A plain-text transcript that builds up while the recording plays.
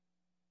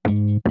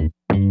We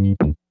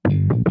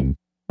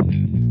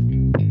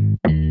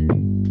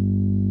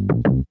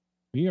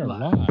are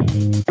live.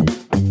 Here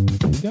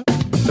we go.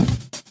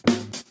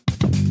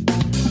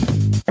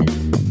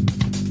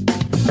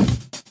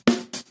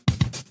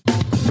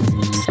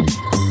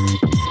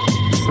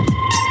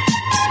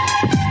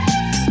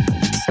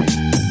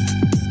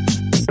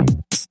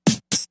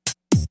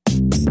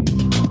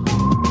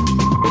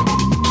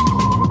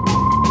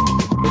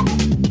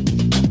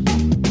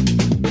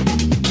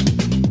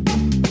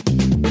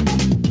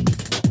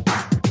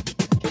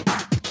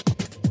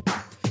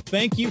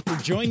 Thank you for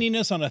joining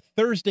us on a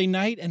Thursday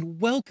night, and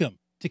welcome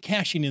to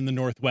Caching in the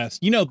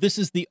Northwest. You know, this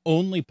is the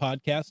only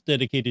podcast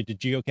dedicated to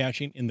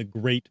geocaching in the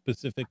great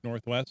Pacific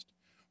Northwest.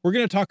 We're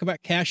going to talk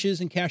about caches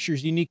and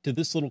cachers unique to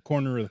this little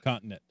corner of the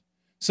continent.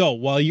 So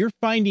while you're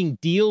finding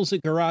deals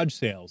at garage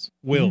sales,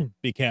 we'll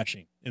be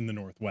caching in the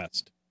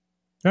Northwest.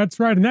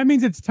 That's right. And that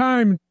means it's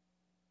time.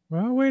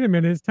 Well, wait a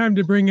minute. It's time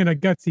to bring in a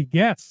gutsy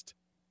guest.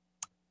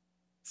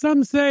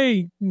 Some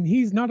say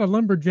he's not a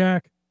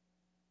lumberjack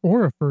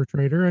or a fur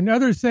trader, and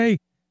others say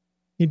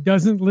he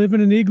doesn't live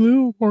in an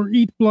igloo or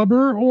eat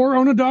blubber or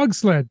own a dog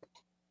sled.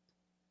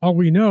 All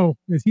we know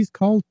is he's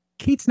called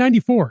Keats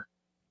 94.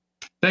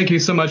 Thank you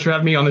so much for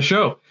having me on the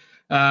show.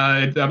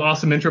 It's an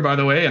awesome intro, by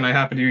the way, and I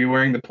happen to be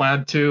wearing the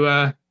plaid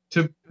to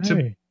show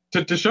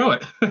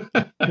it.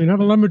 You're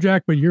not a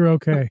lumberjack, but you're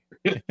okay.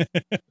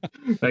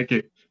 Thank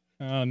you.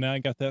 Oh, now I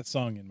got that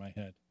song in my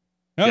head.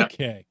 Okay.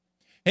 Yeah.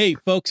 Hey,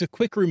 folks, a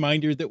quick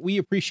reminder that we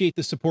appreciate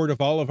the support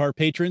of all of our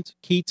patrons,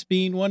 Keats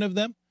being one of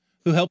them,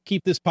 who help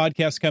keep this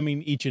podcast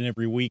coming each and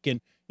every week.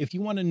 And if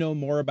you want to know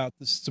more about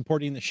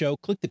supporting the show,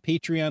 click the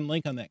Patreon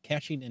link on that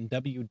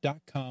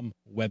cachingnw.com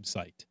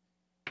website.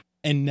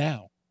 And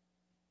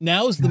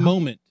now's the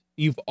moment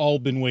you've all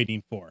been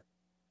waiting for.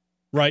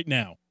 Right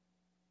now.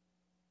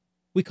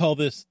 We call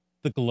this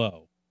the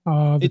glow.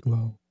 The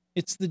glow.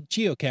 It's the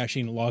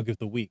geocaching log of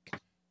the week.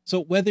 So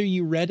whether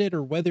you read it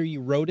or whether you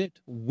wrote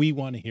it, we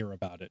want to hear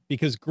about it,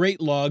 because great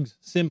logs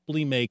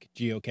simply make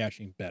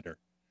geocaching better.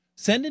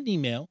 Send an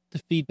email to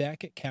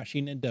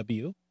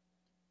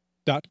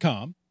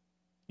feedback@cachingnw.com,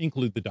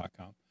 include the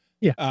 .com.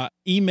 Yeah.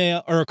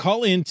 Email or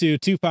call into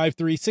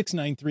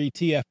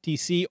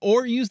 253-693-TFTC,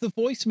 or use the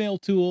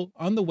voicemail tool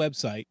on the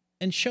website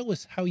and show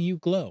us how you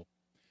glow.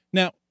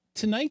 Now,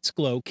 tonight's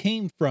glow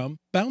came from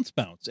Bounce,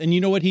 and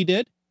you know what he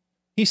did?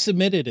 He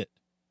submitted it.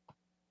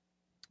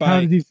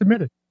 How did he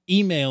submit it?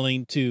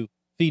 Emailing to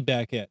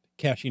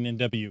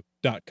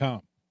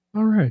feedback@cachingnw.com.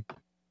 All right.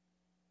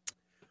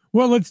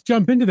 Well, let's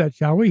jump into that,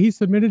 shall we? He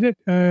submitted it.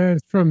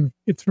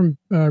 It's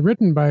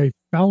written by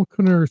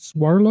Falconer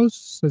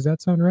Swarlos. Does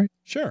that sound right?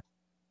 Sure.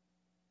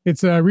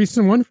 It's a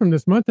recent one from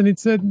this month, and it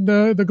said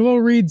the glow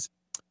reads,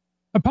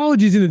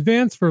 "Apologies in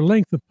advance for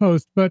length of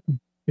post, but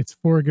it's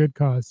for a good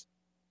cause.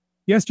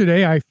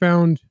 Yesterday, I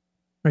found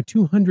my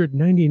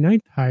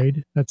 299th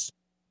hide. That's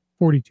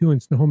 42 in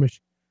Snohomish.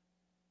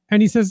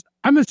 And he says,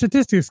 I'm a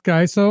statistics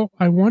guy, so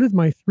I wanted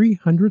my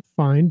 300th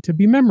find to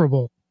be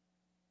memorable.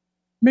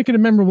 Make it a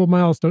memorable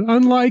milestone,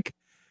 unlike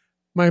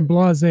my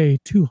blasé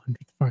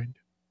 200th find."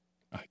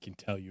 I can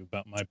tell you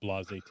about my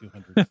blasé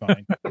 200th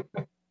find.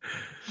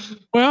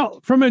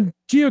 Well, from a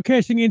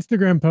geocaching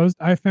Instagram post,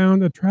 I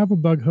found a travel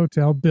bug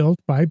hotel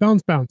built by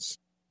Bounce.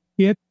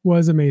 It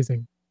was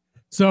amazing.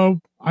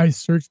 So I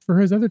searched for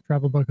his other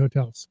travel bug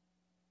hotels.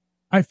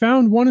 I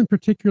found one in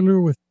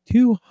particular with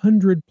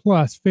 200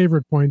 plus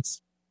favorite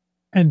points,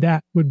 and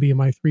that would be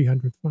my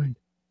 300th find.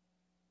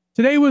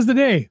 Today was the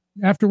day.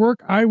 After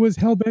work, I was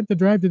hell-bent to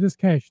drive to this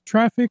cache.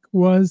 Traffic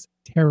was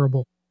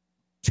terrible.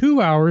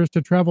 2 hours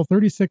to travel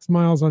 36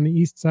 miles on the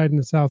east side and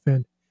the south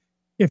end.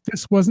 If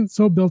this wasn't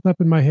so built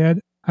up in my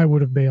head, I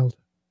would have bailed.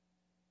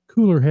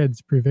 Cooler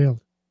heads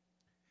prevailed.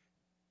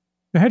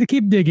 I had to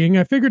keep digging.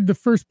 I figured the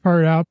first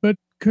part out, but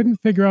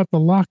couldn't figure out the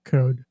lock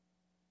code.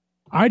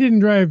 I didn't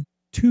drive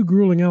 2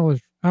 grueling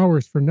hours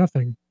for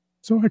nothing,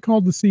 so I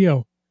called the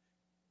CO.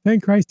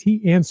 Thank Christ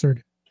he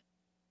answered.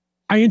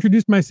 I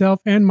introduced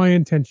myself and my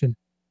intention.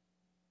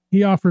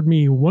 He offered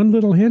me one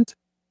little hint,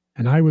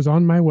 and I was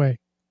on my way.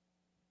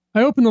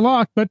 I opened the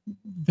lock, but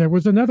there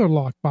was another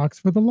lockbox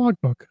for the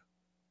logbook.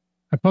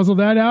 I puzzled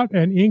that out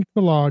and inked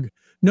the log.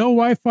 No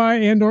Wi-Fi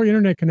and or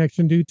internet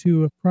connection due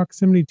to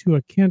proximity to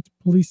a Kent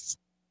police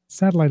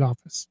satellite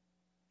office.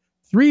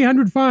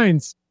 300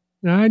 finds.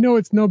 Now, I know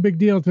it's no big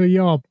deal to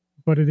y'all,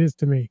 but it is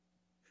to me.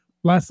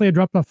 Lastly, I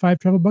dropped off 5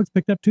 travel bugs,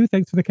 picked up 2.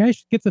 Thanks for the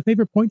cache. Gets a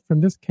favorite point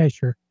from this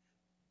cacher.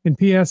 In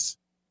P.S.,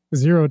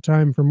 0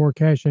 time for more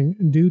caching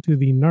due to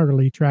the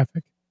gnarly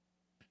traffic.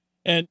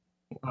 And,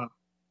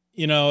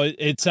 you know,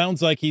 it sounds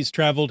like he's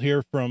traveled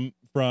here from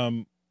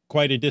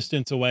quite a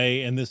distance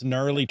away, and this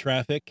gnarly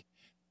traffic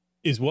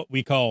is what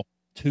we call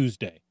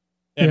Tuesday.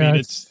 I mean,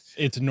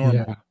 it's normal.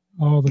 Yeah,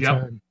 all the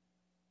time.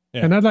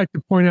 Yeah. And I'd like to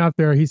point out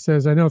there, he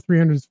says, I know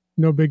 300 is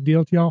no big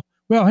deal to y'all.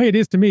 Well, hey, it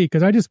is to me,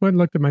 because I just went and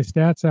looked at my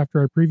stats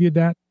after I previewed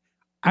that.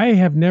 I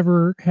have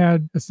never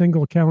had a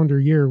single calendar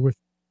year with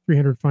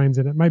 300 finds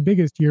in it. My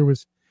biggest year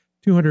was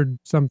 200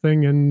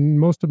 something, and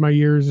most of my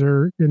years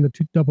are in the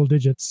double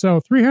digits. So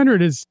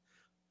 300 is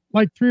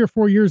like 3 or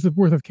 4 years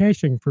worth of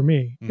caching for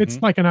me. Mm-hmm.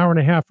 It's like an hour and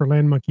a half for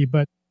Land Monkey,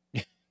 but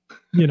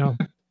that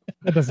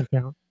doesn't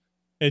count.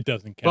 It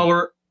doesn't count.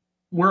 Well,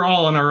 we're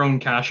all on our own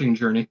caching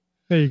journey.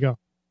 There you go.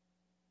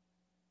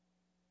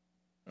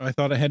 I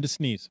thought I had to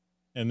sneeze,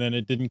 and then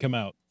it didn't come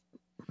out.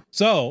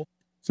 So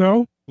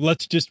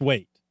let's just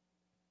wait.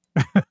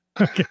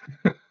 Okay.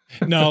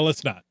 No,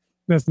 let's not.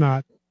 That's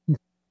not.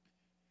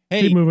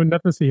 Hey, keep moving.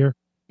 Nothing to see here.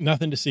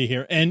 Nothing to see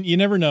here. And you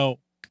never know.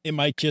 It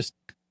might just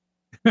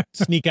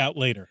sneak out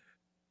later.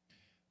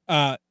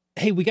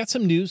 Hey, we got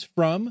some news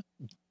from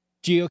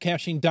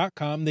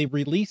geocaching.com. They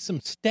released some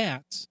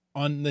stats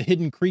on the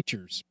Hidden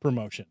Creatures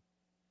promotion.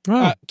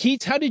 Oh.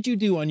 Keats, how did you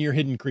do on your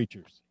Hidden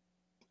Creatures?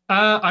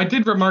 I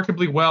did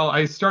remarkably well.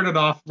 I started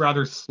off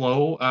rather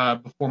slow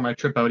before my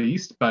trip out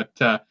east, but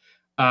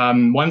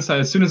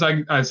as soon as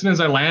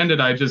I landed,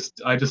 I just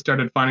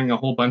started finding a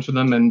whole bunch of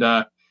them, and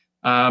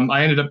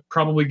I ended up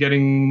probably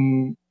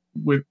getting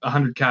with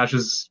 100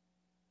 caches,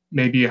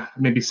 maybe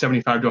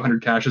 75 to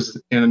 100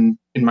 caches in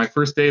my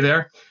first day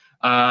there.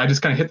 I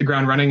just kind of hit the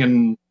ground running,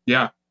 and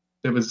yeah,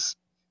 it was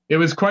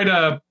quite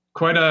an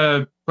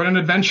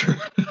adventure,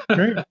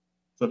 so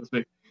to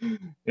speak.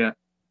 Yeah.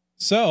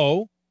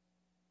 So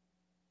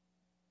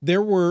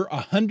there were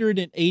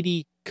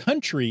 180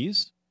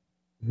 countries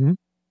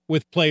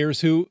with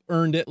players who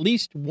earned at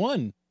least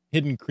one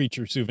Hidden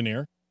Creature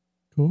souvenir.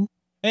 Cool.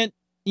 And,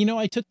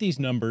 I took these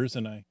numbers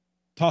and I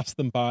tossed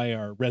them by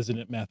our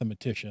resident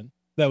mathematician.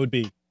 That would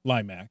be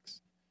Limax.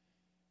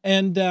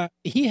 And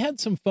he had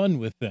some fun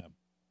with them.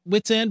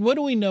 Wits End, what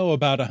do we know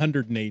about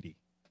 180?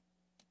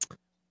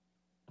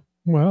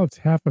 Well, it's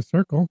half a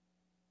circle.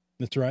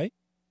 That's right.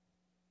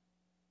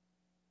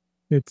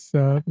 It's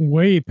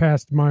way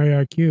past my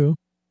IQ.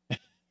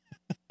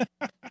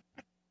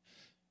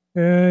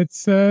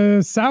 It's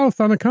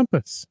south on a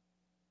compass.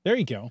 There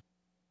you go.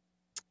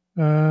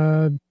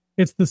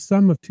 It's the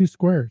sum of two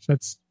squares.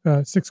 That's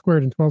 6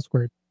 squared and 12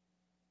 squared.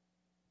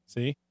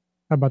 See?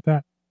 How about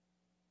that?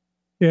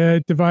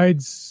 It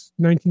divides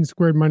 19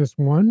 squared minus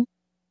 1. Is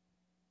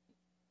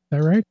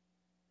that right?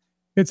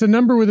 It's a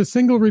number with a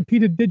single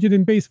repeated digit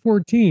in base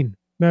 14.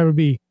 That would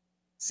be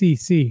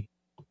CC.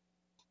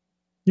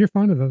 You're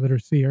fond of the letter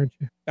C, aren't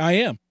you? I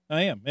am.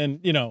 And,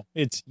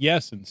 it's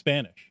yes in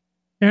Spanish.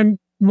 And,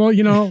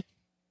 well,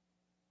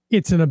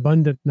 it's an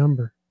abundant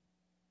number.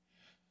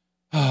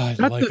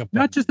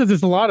 Not just that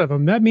there's a lot of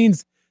them. That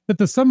means that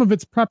the sum of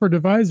its proper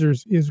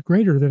divisors is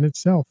greater than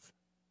itself.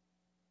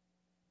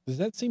 Does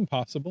that seem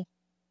possible?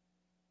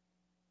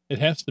 It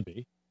has to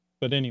be.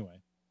 But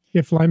anyway.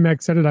 If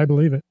Limax said it, I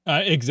believe it.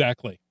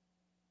 Exactly.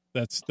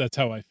 That's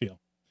how I feel.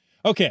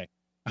 Okay.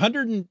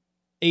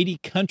 180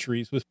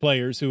 countries with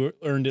players who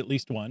earned at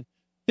least one.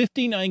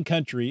 59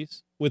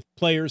 countries with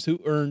players who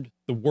earned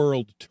the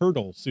World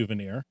Turtle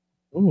souvenir.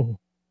 Oh.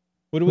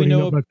 What do we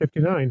know about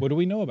 59? What do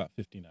we know about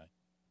 59?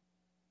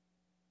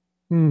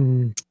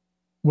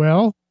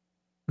 Well,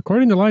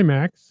 according to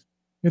Limax,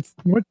 it's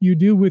what you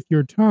do with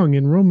your tongue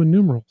in Roman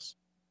numerals.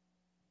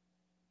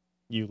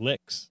 You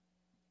licks.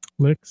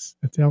 Licks.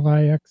 That's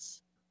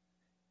Lix.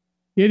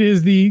 It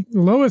is the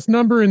lowest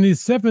number in the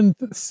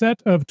 7th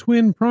set of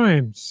twin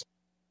primes.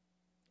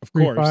 Of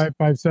course. 3, 5,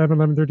 5, 7,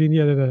 11, 13.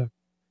 Yeah.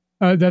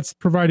 That's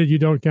provided you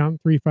don't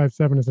count 3, 5,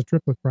 7 as a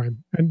triplet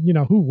prime. And,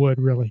 who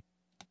would really?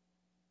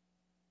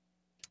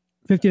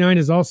 59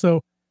 is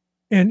also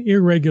an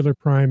irregular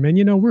prime.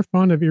 And, we're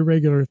fond of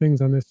irregular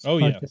things on this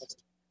podcast. Yes.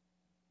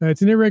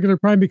 It's an irregular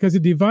prime because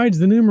it divides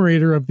the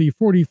numerator of the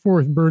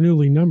 44th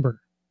Bernoulli number.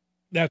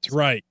 That's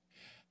right.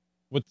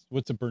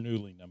 What's a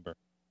Bernoulli number?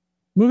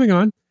 Moving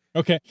on.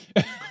 Okay.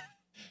 How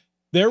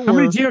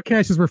many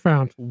geocaches were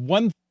found?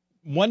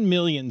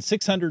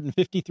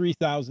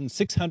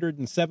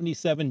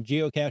 1,653,677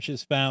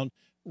 geocaches found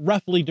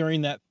roughly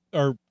during that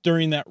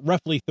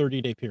roughly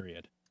 30-day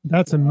period.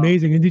 That's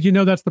amazing. And did you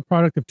know that's the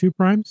product of two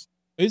primes?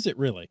 Is it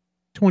really?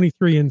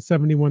 23 and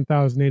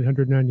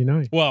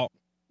 71,899. Well,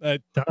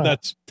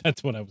 that's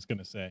what I was going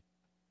to say.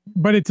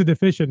 But it's a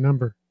deficient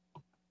number.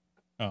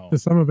 Oh. The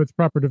sum of its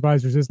proper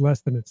divisors is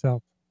less than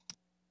itself.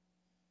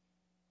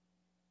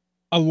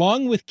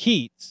 Along with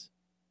Keats,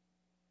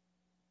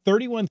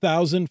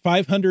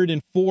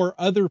 31,504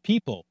 other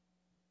people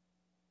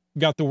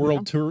got the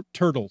World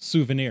Turtle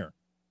souvenir.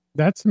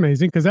 That's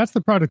amazing because that's the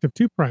product of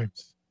two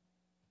primes,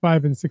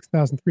 5 and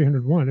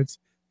 6,301. It's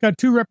got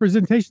two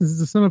representations.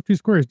 It's the sum of two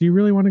squares. Do you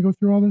really want to go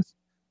through all this?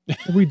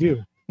 We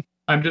do.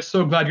 I'm just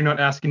so glad you're not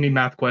asking me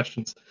math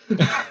questions.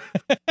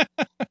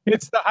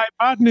 It's the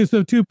hypotenuse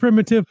of two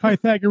primitive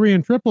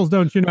Pythagorean triples,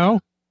 don't you know?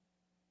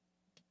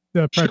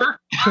 The primitive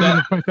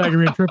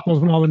Pythagorean triples,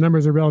 when all the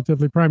numbers are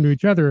relatively prime to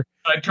each other.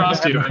 I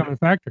trust you. Common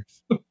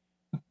factors.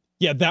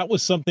 Yeah, that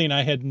was something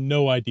I had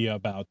no idea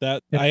about.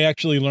 I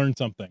actually learned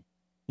something.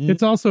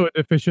 It's also a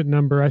deficient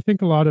number. I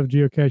think a lot of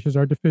geocaches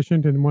are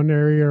deficient in one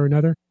area or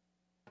another.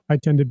 I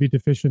tend to be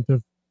deficient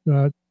of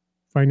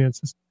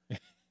finances.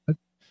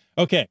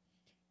 Okay.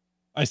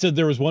 I said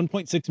there was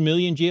 1.6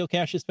 million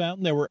geocaches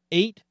found. There were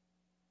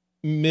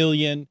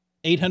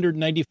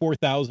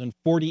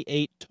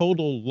 8,894,048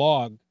 total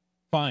log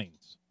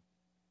finds.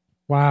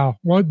 Wow.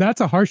 Well,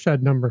 that's a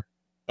Harshad number.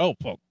 Oh,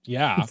 well,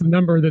 yeah. It's a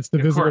number that's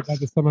divisible by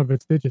the sum of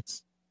its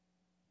digits.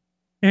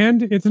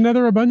 And it's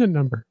another abundant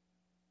number.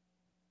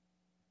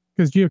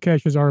 Because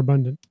geocaches are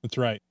abundant. That's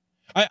right.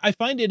 I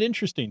find it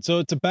interesting. So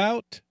it's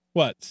about,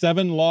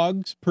 7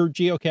 logs per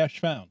geocache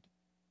found.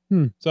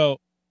 So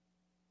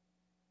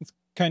it's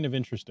kind of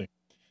interesting.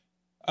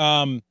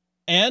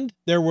 And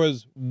there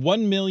was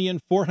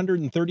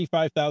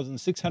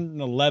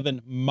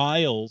 1,435,611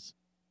 miles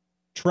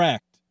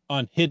tracked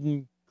on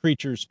Hidden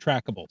Creatures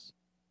trackables.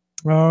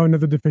 Oh,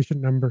 another deficient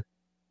number.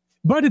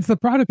 But it's the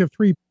product of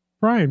 3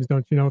 primes,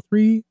 don't you know?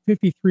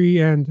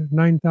 353 and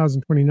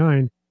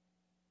 9,029.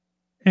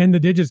 And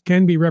the digits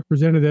can be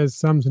represented as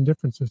sums and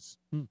differences.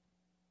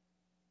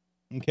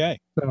 Okay.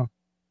 So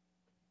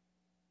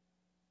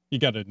you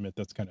got to admit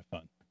that's kind of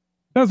fun.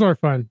 Those are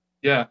fun.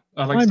 Yeah,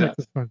 I like stats.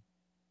 It's fun.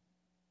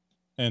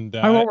 And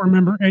I won't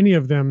remember any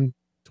of them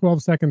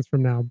 12 seconds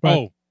from now.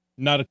 But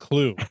not a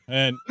clue.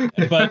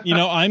 But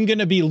I'm going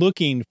to be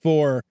looking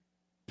for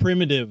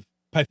primitive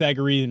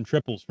Pythagorean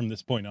triples from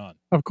this point on.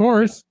 Of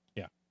course.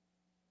 Yeah.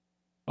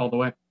 All the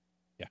way.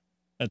 Yeah.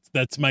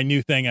 That's my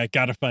new thing. I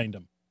got to find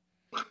them.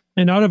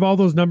 And out of all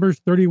those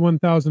numbers,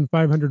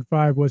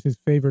 31,505 was his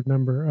favorite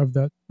number of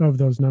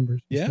those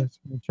numbers. Yeah.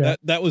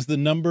 That was the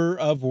number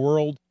of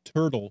world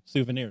turtle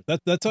souvenir.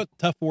 That's a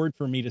tough word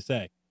for me to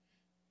say.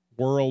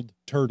 World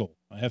turtle.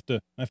 I have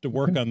to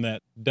work on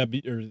that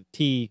W or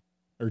T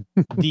or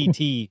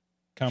DT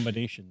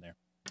combination there.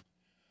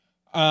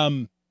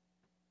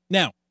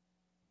 Now,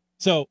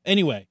 so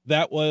anyway,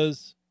 that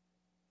was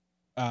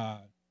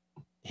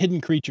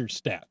Hidden Creature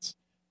stats.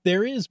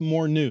 There is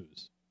more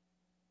news.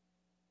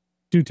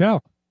 Do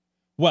tell.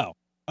 Well,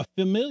 a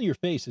familiar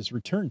face has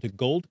returned to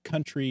Gold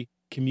Country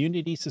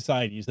Community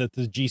Societies. That's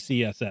the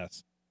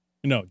GCCS,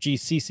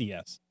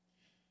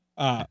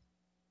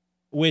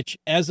 which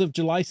as of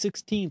July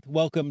 16th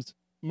welcomes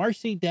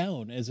Marcy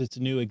Down as its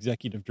new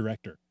executive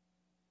director.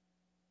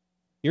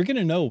 You're going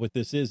to know what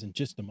this is in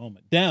just a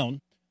moment.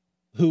 Down,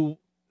 who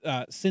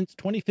since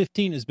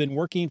 2015 has been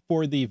working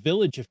for the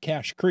Village of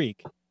Cache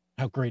Creek.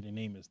 How great a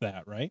name is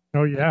that, right?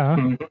 Oh,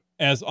 yeah.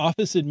 As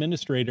office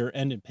administrator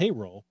and in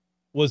payroll,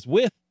 was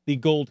with the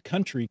Gold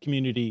Country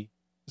Community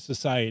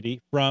Society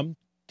from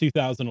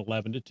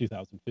 2011 to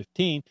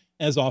 2015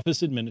 as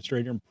office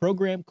administrator and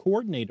program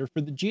coordinator for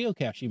the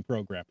geocaching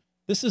program.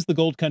 This is the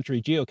Gold Country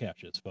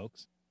geocaches,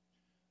 folks.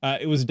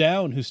 It was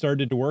Down who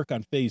started to work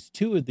on phase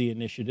 2 of the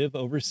initiative,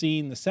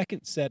 overseeing the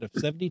second set of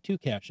 72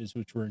 caches,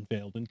 which were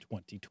unveiled in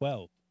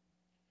 2012.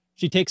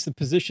 She takes the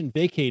position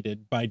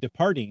vacated by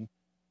departing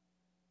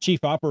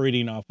Chief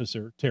Operating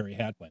Officer Terry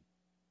Hadwin.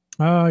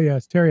 Oh,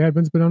 yes. Terry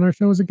Hadwin's been on our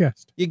show as a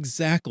guest.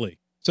 Exactly.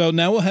 So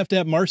now we'll have to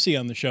have Marcy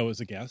on the show as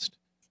a guest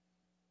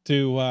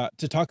to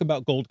talk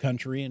about Gold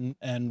Country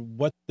and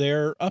what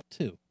they're up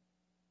to.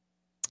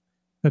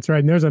 That's right.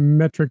 And there's a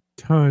metric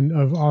ton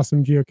of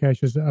awesome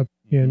geocaches up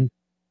in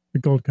the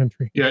Gold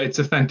Country. Yeah, it's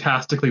a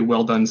fantastically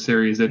well done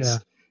series. It's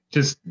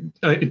just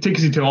it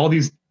takes you to all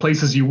these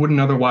places you wouldn't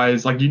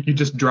otherwise, like you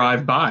just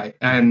drive by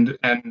and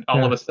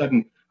all of a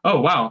sudden, oh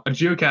wow, a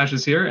geocache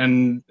is here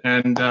and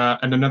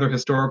another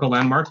historical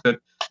landmark that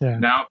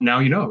now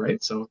you know,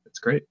 right? So it's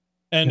great.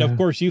 And of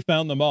course you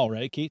found them all,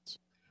 right, Keats?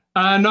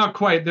 Not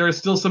quite. There are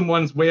still some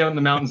ones way out in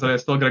the mountains that I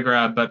still gotta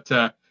grab, but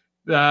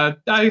I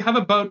think I have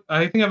about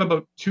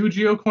 2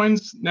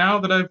 geocoins now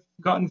that I've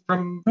gotten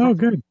from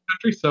good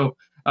country. So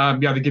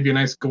they give you a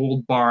nice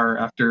gold bar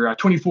after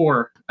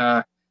 24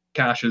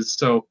 caches.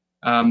 So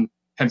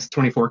hence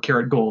 24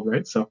 karat gold,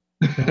 right? So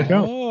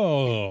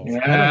oh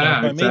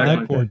yeah, I made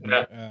that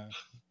coordinate.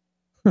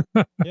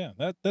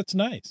 That's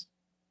nice.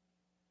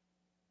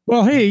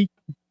 Well, hey,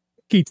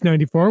 Keats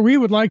 94, we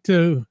would like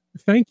to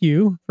thank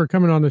you for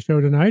coming on the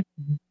show tonight.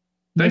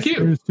 Thank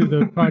you to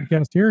the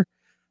podcast here.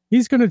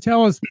 He's going to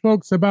tell us,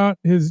 folks, about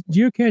his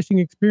geocaching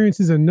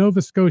experiences in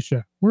Nova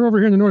Scotia. We're over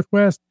here in the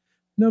Northwest.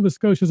 Nova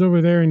Scotia's over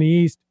there in the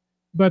East.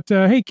 But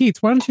hey,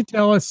 Keats, why don't you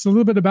tell us a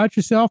little bit about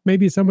yourself?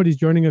 Maybe somebody's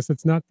joining us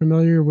that's not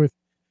familiar with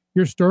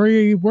your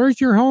story.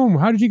 Where's your home?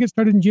 How did you get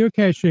started in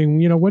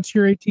geocaching? What's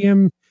your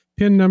ATM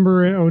PIN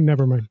number? Oh,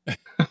 never mind.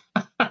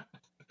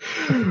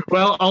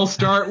 Well, I'll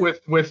start with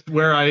where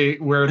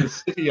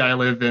the city I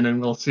live in, and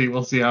we'll see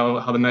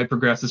how the night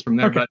progresses from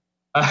there. Okay. But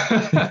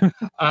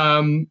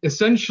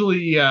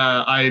essentially,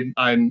 I'm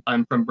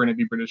from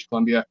Burnaby, British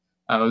Columbia.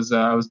 I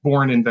was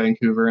born in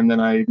Vancouver, and then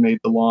I made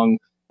the long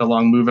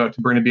move out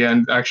to Burnaby.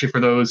 And actually, for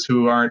those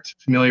who aren't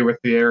familiar with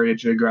the area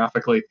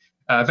geographically,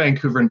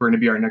 Vancouver and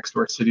Burnaby are next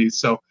door cities,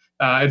 so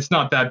it's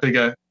not that big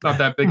a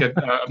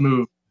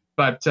move.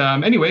 But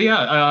anyway,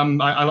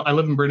 I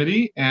live in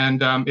Burnaby,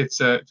 and it's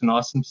an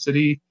awesome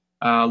city.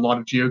 A lot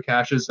of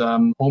geocaches,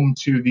 home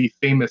to the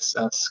famous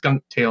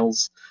Skunk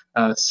Tales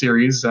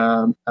series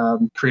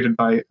created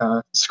by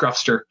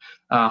Scruffster.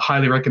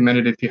 Highly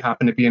recommended if you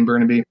happen to be in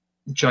Burnaby.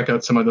 Check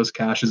out some of those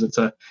caches. It's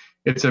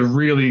it's a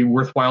really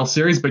worthwhile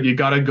series, but you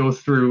got to go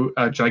through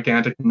a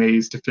gigantic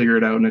maze to figure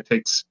it out, and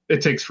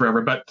it takes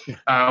forever. But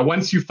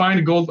once you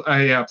find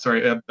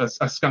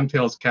a skunk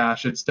tails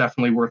cache, it's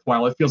definitely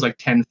worthwhile. It feels like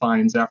 10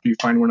 finds after you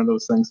find one of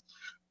those things.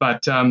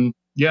 But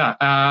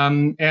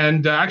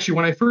actually,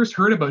 when I first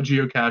heard about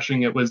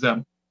geocaching, it was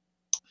a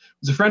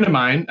friend of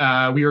mine.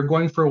 We were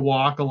going for a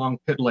walk along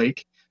Pitt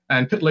Lake,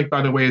 and Pitt Lake,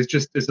 by the way,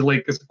 is a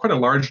lake. It's quite a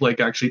large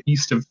lake, actually,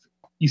 east of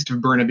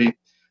Burnaby.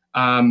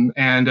 We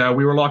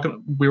were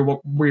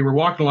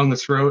walking along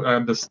this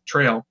road, this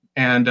trail,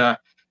 and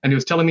he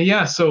was telling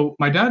me, so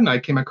my dad and I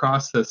came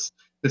across this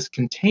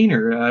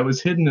container. It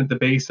was hidden at the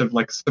base of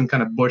like some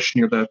kind of bush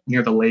near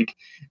the lake.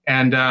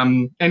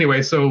 And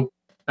anyway, so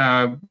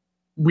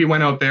we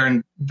went out there,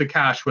 and the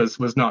cache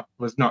was not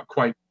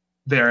quite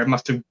there. It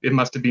must have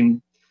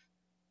been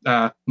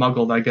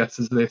muggled, I guess,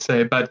 as they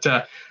say. But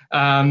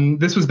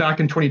this was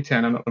back in 2010.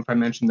 I don't know if I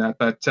mentioned that,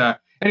 but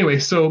anyway,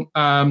 so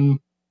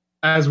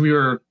as we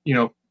were,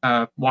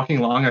 walking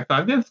along, I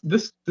thought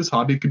this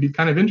hobby could be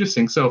kind of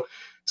interesting. So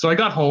I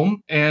got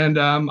home, and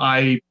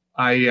I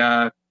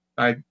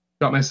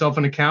got myself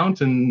an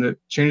account, and it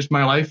changed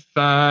my life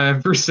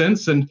ever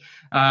since. And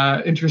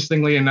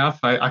interestingly enough,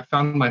 I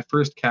found my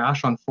first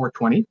cache on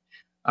 420.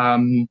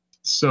 I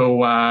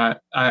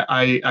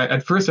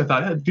at first I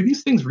thought, do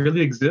these things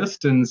really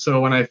exist? And so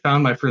when I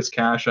found my first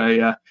cache,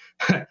 I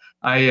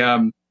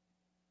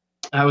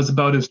was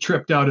about as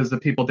tripped out as the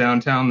people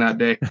downtown that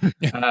day.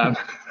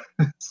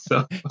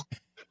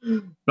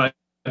 But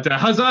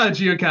huzzah,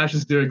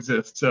 geocaches do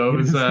exist. So it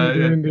was,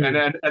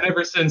 and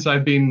ever since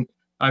I've been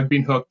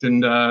hooked,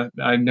 and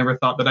I never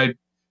thought that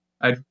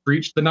I'd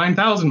reached the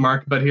 9,000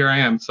 mark, but here I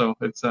am. So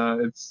it's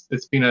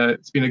been a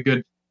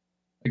good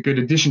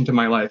addition to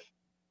my life.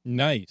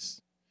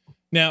 Nice.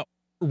 Now,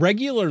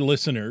 regular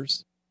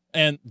listeners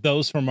and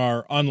those from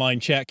our online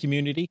chat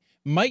community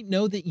might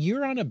know that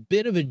you're on a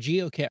bit of a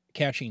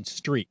geocaching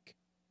streak.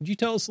 Would you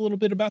tell us a little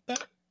bit about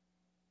that?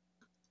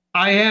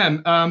 I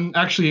am.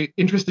 Actually,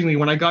 interestingly,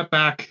 when I got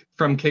back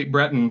from Cape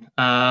Breton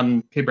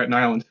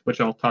Island, which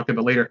I'll talk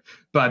about later,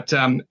 but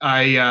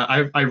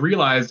I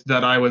realized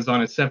that I was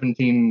on a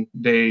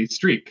 17-day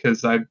streak,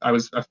 because I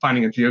was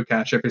finding a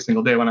geocache every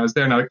single day when I was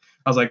there. And I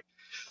was like,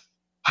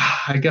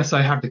 I guess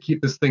I have to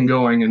keep this thing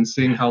going and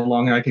seeing how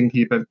long I can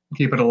keep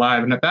it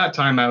alive. And at that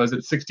time, I was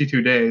at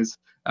 62 days.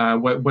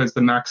 What was the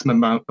maximum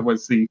amount?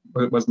 Was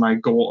my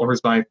goal, or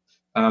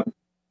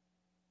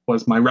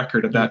was my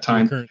record at that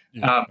time? Okay.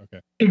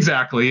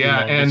 Exactly.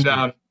 Yeah. And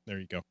there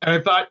you go. And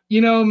I thought,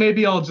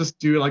 maybe I'll just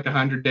do like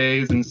 100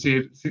 days and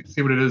see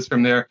what it is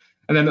from there.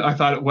 And then I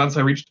thought, once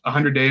I reached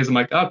 100 days, I'm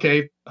like,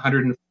 okay,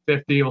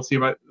 150. We'll see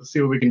what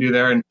we can do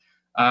there. And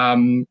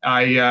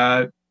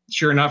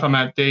sure enough, I'm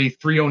at day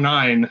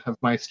 309 of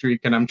my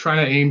streak, and I'm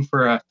trying to aim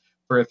for a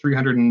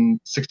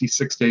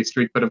 366-day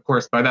streak. But of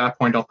course, by that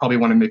point, I'll probably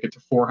want to make it to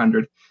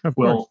 400.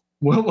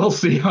 We'll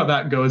see how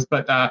that goes.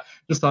 But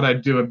just thought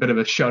I'd do a bit of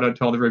a shout out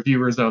to all the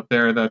reviewers out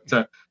there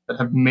that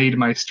have made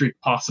my streak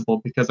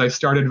possible, because I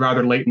started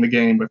rather late in the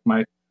game with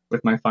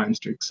my fine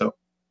streak. So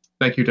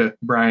thank you to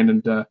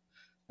Brian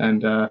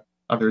and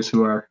others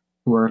who are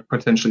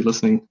potentially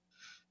listening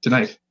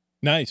tonight.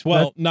 Nice.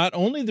 Well, not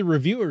only the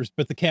reviewers,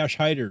 but the cache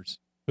hiders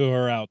who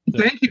are out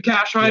there. Thank you,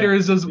 cache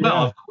hiders, as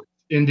well.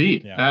 Yeah.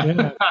 Indeed.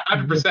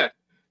 100%.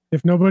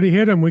 If nobody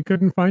hit them, we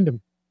couldn't find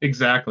them.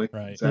 Exactly.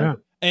 Right.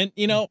 Exactly. Yeah.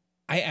 And,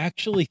 I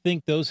actually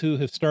think those who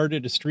have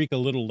started a streak a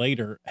little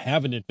later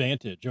have an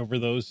advantage over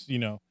those,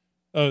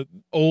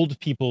 old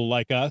people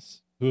like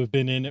us who have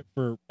been in it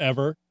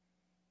forever.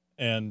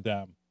 And,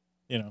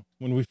 when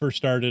we first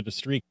started, a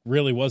streak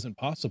really wasn't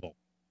possible.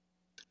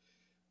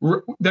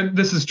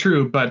 This is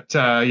true, but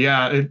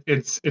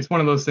it's one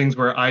of those things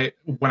where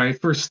when I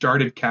first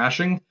started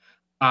caching,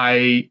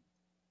 I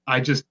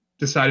just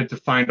decided to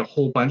find a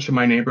whole bunch in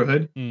my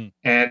neighborhood, and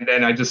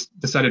then I just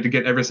decided to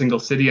get every single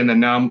city, and then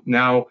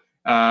now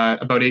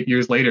about 8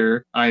 years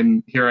later, I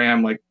am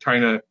like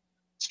trying to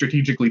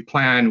strategically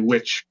plan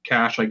which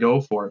cache I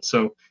go for.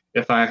 So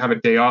if I have a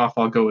day off,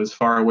 I'll go as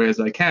far away as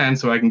I can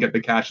so I can get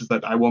the caches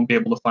that I won't be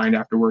able to find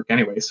after work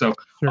anyway. So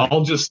sure.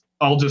 I'll just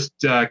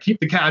keep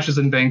the caches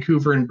in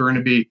Vancouver and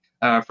Burnaby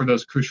for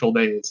those crucial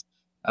days.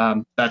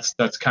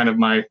 That's kind of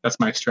my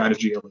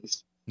strategy, at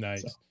least.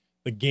 Nice. So,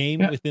 the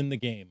game within the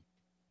game.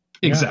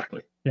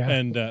 Exactly. Yeah.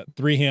 And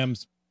Three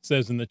Hams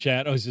says in the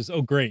chat, he says,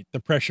 "Oh, great, the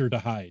pressure to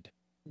hide."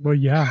 Well,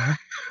 yeah.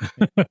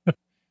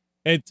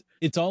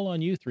 It's all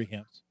on you, Three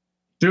Hams.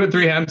 Do it,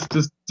 Three Hams.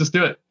 Just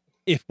do it.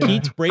 If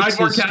Keats breaks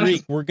his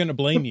streak, we're going to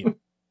blame you.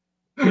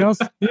 He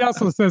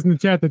also says in the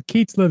chat that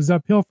Keats lives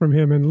uphill from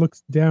him and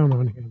looks down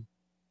on him.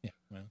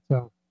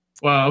 Yeah.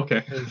 Well,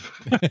 okay.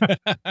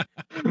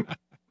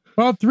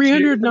 Well,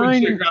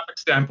 309. Geographic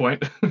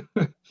standpoint.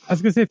 I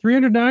was going to say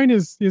 309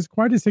 is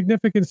quite a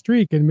significant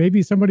streak, and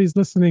maybe somebody's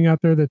listening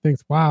out there that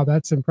thinks, "Wow,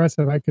 that's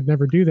impressive. I could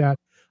never do that."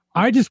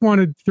 I just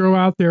wanted to throw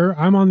out there,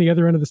 I'm on the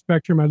other end of the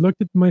spectrum. I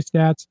looked at my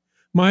stats.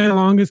 My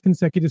longest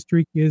consecutive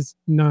streak is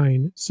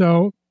 9.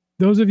 So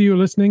those of you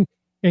listening,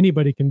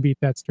 anybody can beat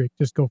that streak.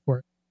 Just go for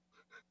it.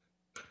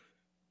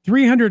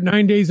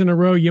 309 days in a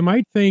row, you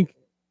might think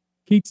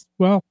Keats,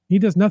 well, he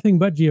does nothing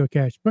but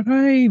geocache. But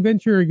I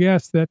venture a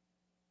guess that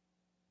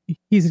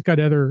he's got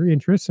other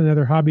interests and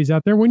other hobbies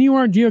out there. When you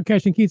aren't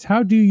geocaching, Keats,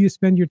 how do you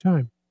spend your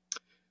time?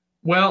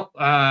 Well,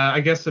 I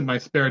guess in my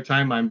spare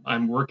time,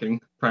 I'm working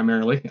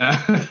primarily.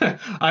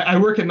 I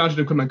work at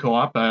Mountain Equipment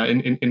Co-op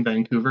in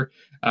Vancouver.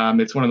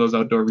 It's one of those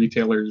outdoor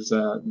retailers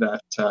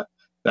that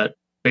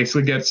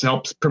basically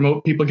helps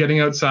promote people getting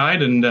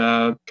outside and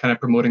kind of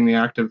promoting the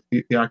active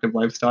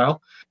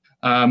lifestyle.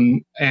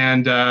 I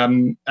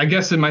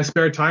guess in my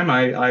spare time,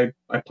 I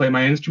play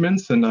my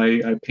instruments and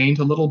I paint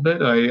a little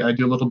bit. I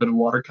do a little bit of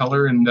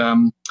watercolor and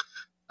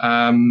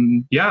I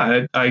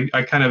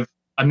kind of.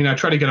 I mean, I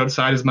try to get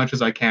outside as much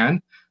as I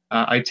can.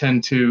 I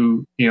tend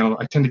to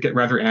get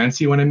rather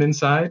antsy when I'm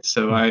inside,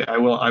 so I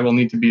will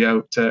need to be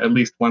out at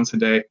least once a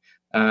day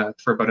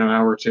for about an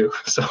hour or two.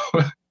 So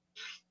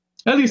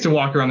at least to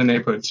walk around the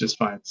neighborhood is just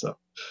fine. So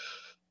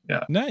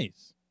yeah,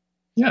 nice.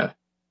 Yeah.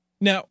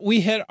 Now we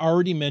had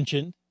already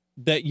mentioned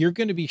that you're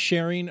going to be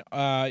sharing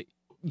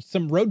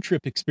some road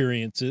trip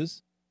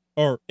experiences,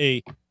 or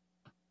a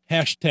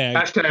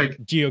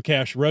hashtag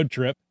geocache road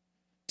trip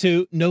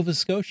to Nova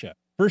Scotia.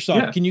 First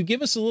off, Can you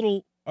give us a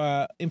little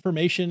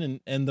information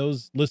and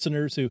those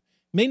listeners who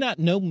may not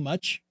know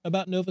much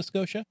about Nova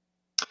Scotia?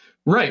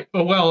 Right.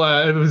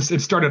 Well, it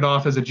started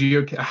off as a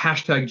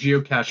hashtag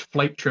geocache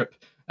flight trip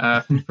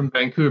from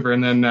Vancouver,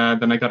 and then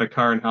I got a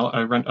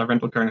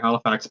rental car in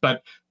Halifax.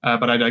 But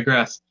I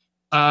digress.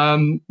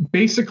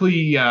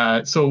 Basically,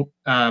 I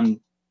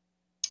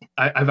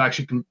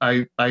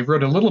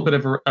wrote a little bit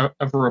of a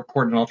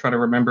report, and I'll try to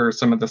remember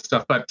some of the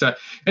stuff. But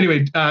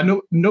anyway,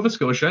 Nova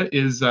Scotia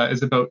is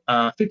about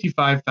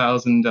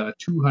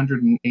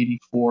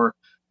 55,284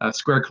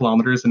 square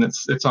kilometers, and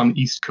it's on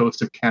the east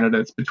coast of Canada.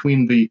 It's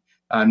between the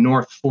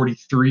north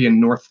 43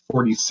 and north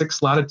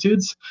 46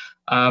 latitudes,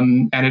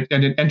 and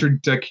it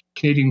entered the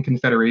Canadian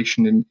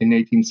Confederation in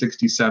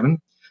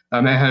 1867.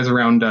 It has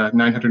around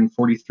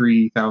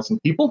 943,000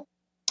 people.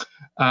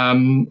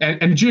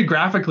 And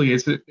geographically,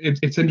 it's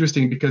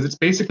interesting because it's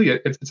basically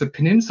it's a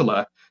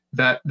peninsula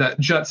that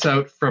juts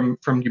out from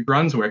New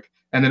Brunswick,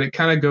 and then it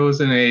kind of goes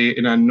in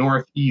a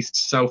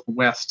northeast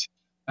southwest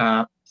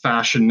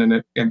fashion,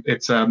 and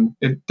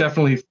it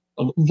definitely,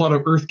 a lot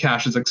of earth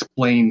caches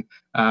explain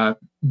the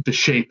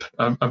shape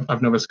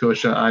of Nova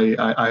Scotia.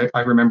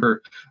 I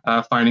remember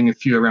finding a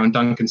few around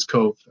Duncan's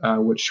Cove,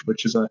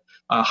 which is a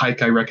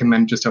hike I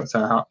recommend just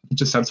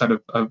outside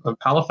of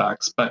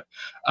Halifax, but.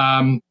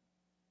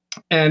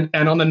 And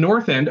on the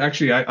north end,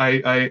 actually,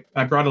 I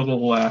brought a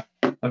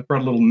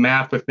little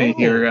map with me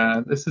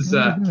here. This is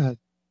this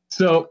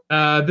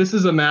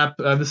is a map.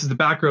 This is the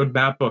Backroad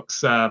Map Books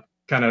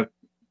kind of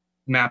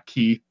map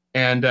key,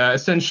 and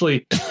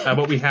essentially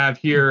what we have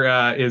here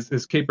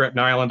is Cape Breton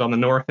Island on the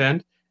north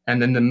end,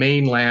 and then the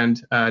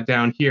mainland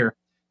down here.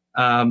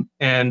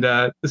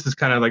 This is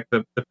kind of like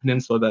the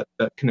peninsula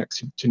that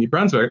connects to New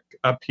Brunswick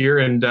up here,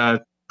 and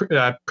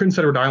Prince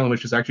Edward Island,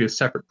 which is actually a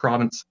separate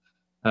province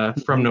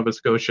from Nova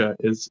Scotia,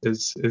 is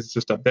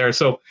just up there.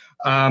 So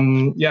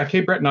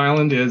Cape Breton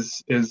Island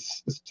is to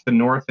the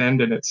north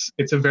end, and it's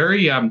a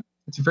very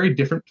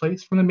different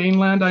place from the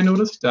mainland. I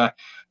noticed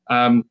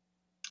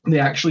they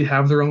actually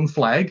have their own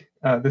flag.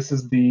 This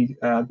is the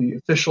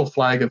official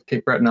flag of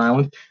Cape Breton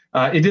Island.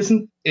 It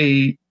isn't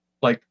an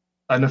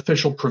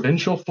official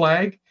provincial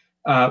flag,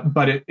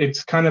 but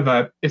it's kind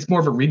of it's more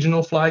of a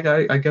regional flag,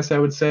 I guess I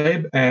would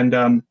say.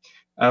 And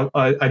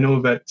I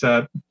know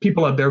that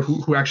people out there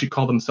who actually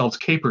call themselves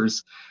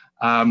Capers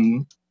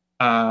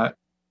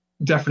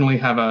definitely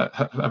have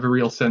a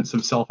real sense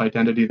of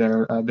self-identity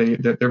there.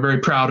 They're very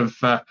proud of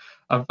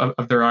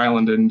their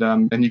island,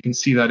 and you can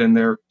see that in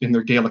their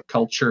Gaelic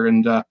culture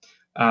and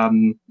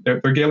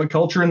their Gaelic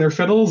culture and their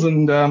fiddles,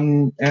 and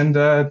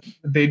there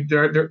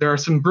are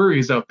some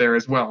breweries out there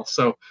as well.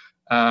 So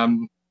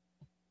so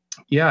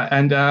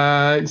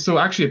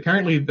actually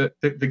apparently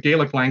the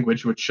Gaelic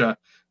language, which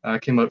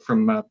came out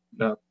from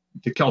the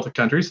Celtic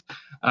countries.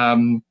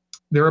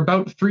 There are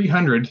about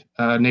 300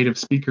 native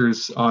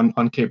speakers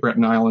on Cape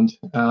Breton Island,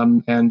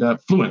 and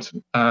fluent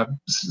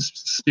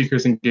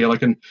speakers in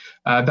Gaelic, and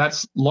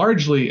that's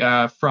largely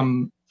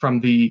from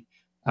the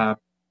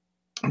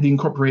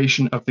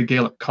incorporation of the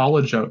Gaelic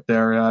College out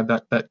there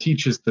that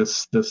teaches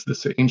this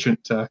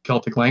ancient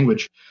Celtic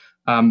language.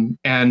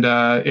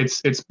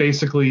 It's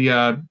basically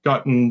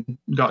gotten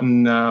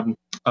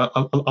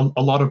a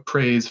lot of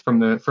praise from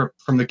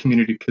the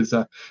community, because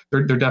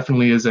there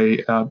definitely is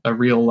a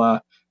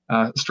real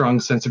strong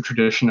sense of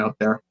tradition out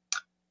there.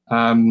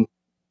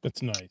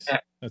 That's nice.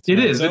 It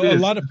is. A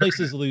lot of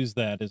places lose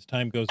that as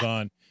time goes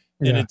on,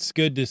 and it's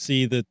good to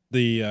see that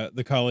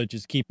the college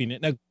is keeping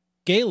it. Now,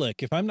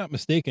 Gaelic, if I'm not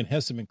mistaken,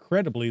 has some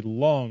incredibly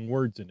long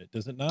words in it,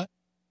 does it not?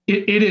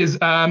 It is.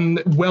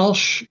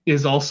 Welsh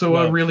is also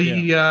a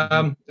really.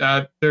 I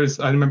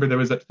remember there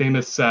was that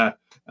famous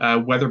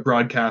weather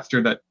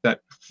broadcaster that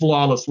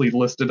flawlessly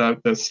listed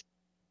out this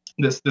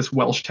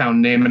Welsh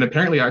town name, and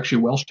apparently,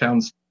 actually, Welsh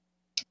towns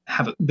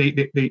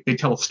they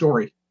tell a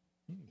story.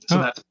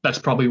 So that's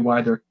probably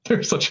why they're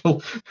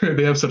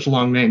they have such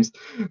long names.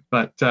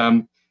 But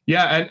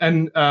yeah,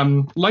 and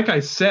like I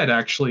said,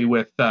 actually,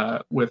 with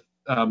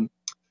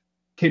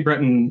Cape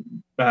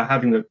Breton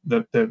having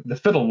the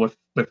fiddle with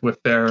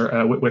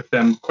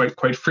them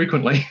quite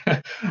frequently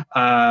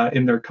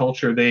in their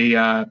culture.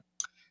 There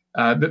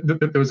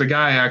was a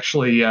guy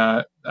actually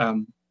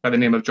by the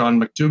name of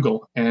John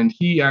McDougall, and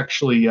he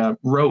actually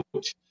wrote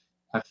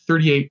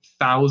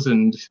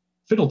 38,000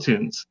 fiddle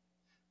tunes.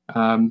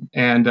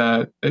 And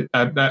I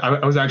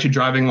was actually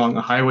driving along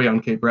the highway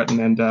on Cape Breton,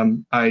 and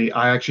I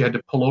actually had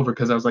to pull over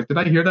because I was like, did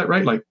I hear that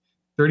right? Like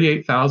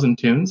 38,000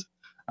 tunes.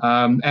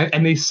 And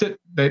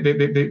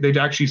they'd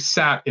actually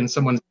sat in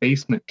someone's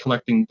basement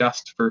collecting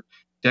dust for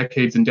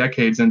decades and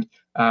decades, and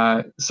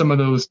some of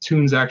those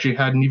tunes actually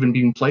hadn't even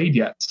been played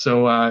yet.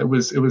 So it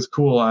was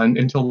cool.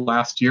 Until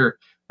last year,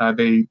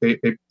 they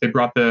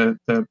brought the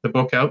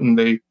book out, and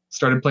they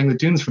started playing the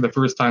tunes for the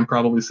first time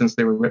probably since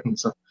they were written.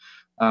 So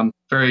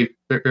very,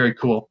 very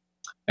cool.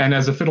 And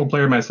as a fiddle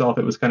player myself,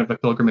 it was kind of a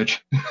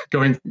pilgrimage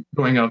going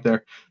out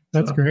there.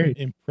 That's great.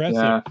 Impressive.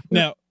 Yeah.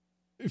 Now,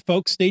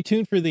 folks, stay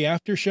tuned for the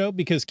after show,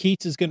 because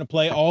Keats is going to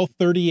play all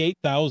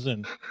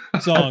 38,000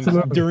 songs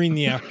during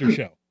the after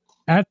show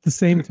at the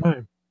same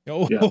time.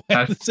 Oh, yeah.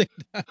 At the same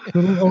time. A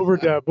little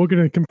overdub. We're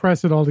going to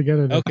compress it all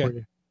together okay. for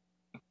you.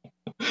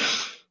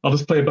 I'll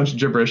just play a bunch of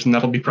gibberish, and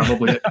that'll be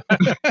probably it.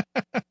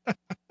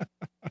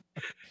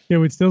 It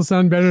would still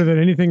sound better than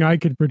anything I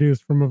could produce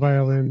from a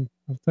violin.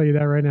 I'll tell you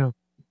that right now.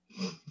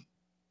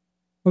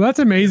 Well, that's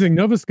amazing.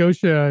 Nova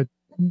Scotia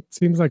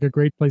seems like a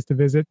great place to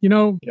visit. You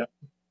know,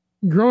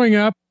 Growing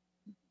up,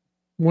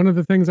 one of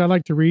the things I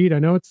like to read, I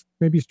know it's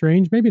maybe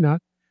strange, maybe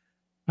not.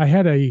 I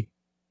had a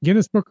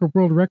Guinness Book of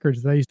World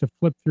Records that I used to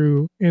flip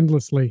through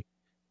endlessly.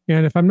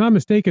 And if I'm not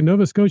mistaken,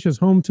 Nova Scotia is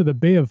home to the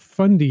Bay of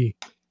Fundy,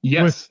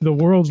 with the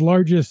world's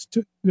largest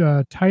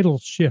tidal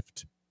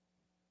shift.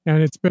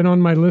 And it's been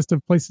on my list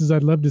of places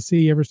I'd love to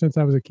see ever since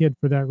I was a kid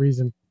for that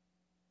reason.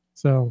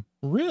 So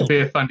really, the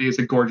Bay of Fundy is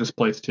a gorgeous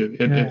place too.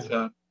 It's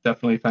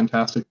definitely a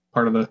fantastic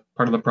part of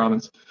the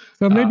province.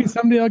 So maybe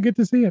someday I'll get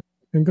to see it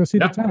and go see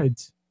the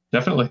tides.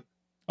 Definitely.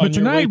 But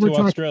tonight we're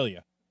talking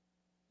Australia.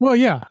 Well,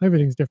 yeah,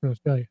 everything's different in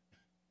Australia.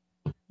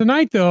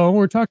 Tonight, though,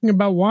 we're talking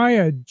about why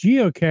a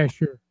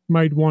geocacher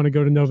might want to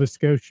go to Nova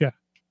Scotia.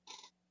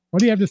 What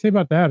do you have to say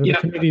about that, or the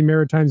Canadian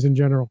Maritimes in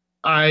general?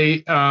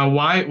 Why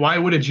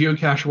would a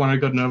geocacher want to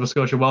go to Nova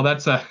Scotia? Well,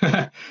 that's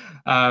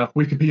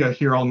we could be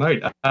here all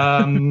night.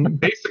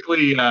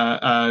 Basically,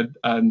 a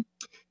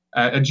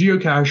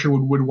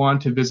geocacher would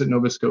want to visit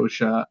Nova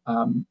Scotia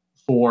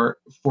for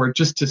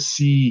just to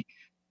see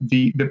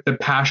the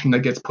passion that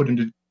gets put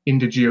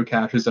into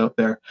geocaches out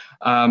there.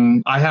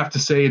 I have to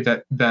say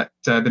that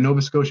the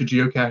Nova Scotia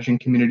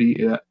geocaching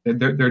community,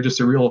 they're just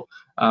a real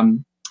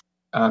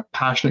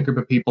passionate group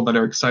of people that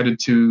are excited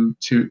to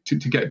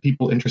get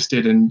people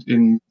interested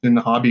in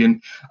the hobby.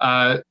 And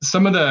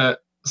some of the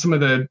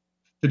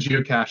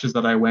geocaches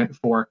that I went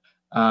for,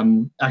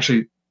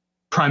 actually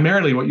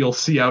primarily what you'll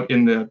see out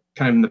in the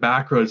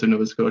back roads of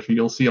Nova Scotia,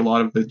 you'll see a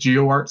lot of the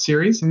GeoArt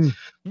series.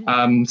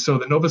 So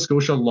the Nova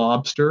Scotia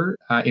Lobster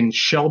in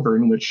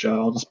Shelburne, which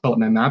I'll just pull up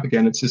my map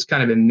again. It's just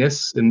kind of in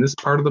this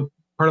part of the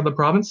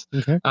province.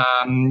 Okay.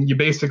 You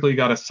basically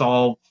got to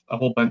solve a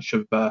whole bunch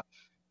of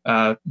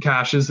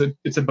caches.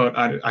 It's about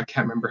I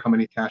can't remember how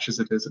many caches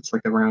it is. It's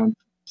like around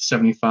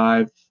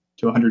 75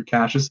 to 100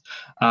 caches.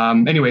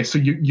 Anyway, so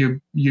you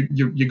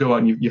go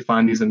out and you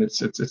find these, and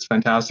it's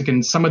fantastic.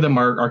 And some of them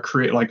are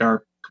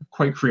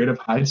quite creative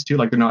hides too.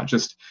 Like they're not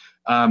just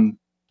a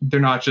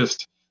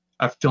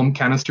film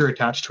canister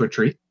attached to a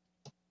tree.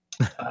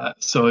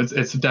 So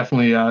it's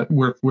definitely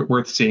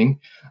worth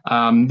seeing.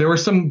 There were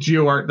some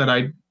GeoArt that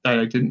I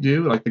didn't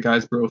do, like the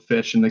Guysborough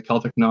Fish and the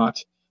Celtic Knot.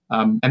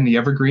 And the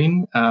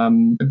Evergreen,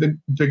 the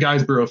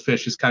Guysborough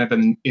Fish is kind of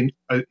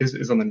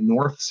is on the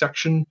north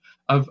section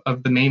of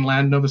the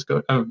mainland Nova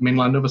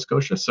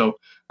Scotia. So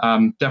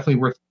definitely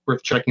worth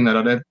checking that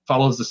out. It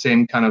follows the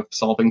same kind of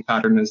solving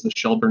pattern as the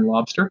Shelburne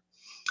Lobster.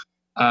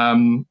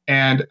 And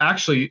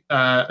actually,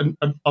 a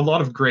lot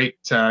of great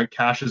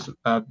caches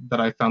that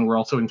I found were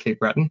also in Cape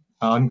Breton,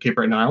 on Cape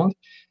Breton Island,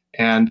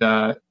 and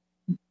a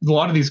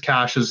lot of these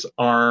caches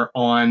are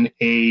on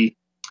a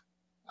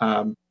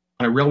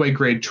railway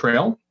grade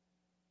trail.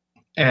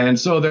 And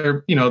so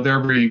they're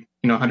every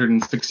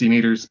 160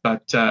 meters, or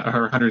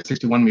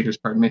 161 meters,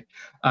 pardon me.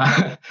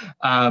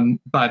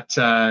 But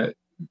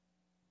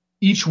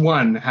each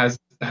one has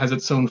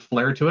its own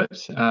flair to it.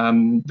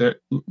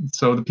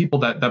 So the people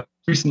that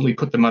recently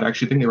put them out,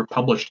 actually, I think they were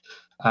published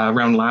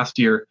around last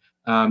year.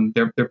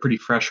 They're pretty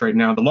fresh right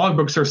now. The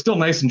logbooks are still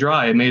nice and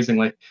dry,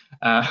 amazingly.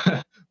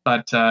 But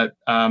I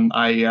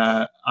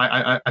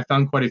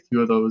found quite a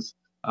few of those,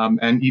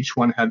 and each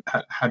one had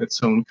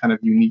its own kind of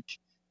unique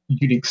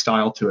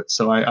style to it.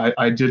 So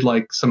I did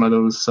like some of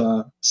those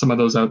out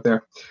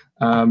there.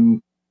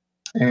 And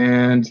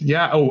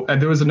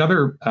there was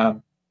another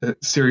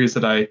series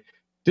that I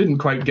didn't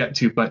quite get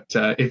to, but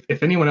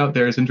if anyone out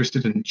there is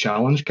interested in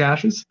challenge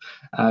caches,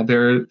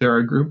 there are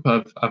a group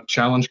of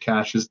challenge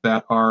caches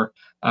that are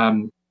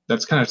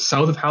that's kind of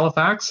south of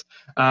Halifax.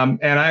 And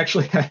I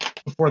actually,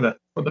 for the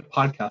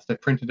podcast, I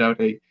printed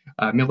out a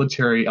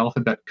military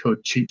alphabet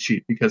code cheat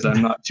sheet because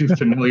I'm not too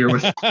familiar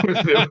with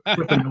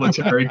the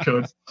military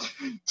codes.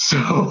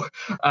 So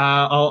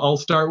I'll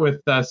start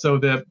with so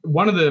the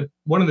one of the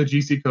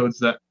GC codes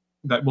that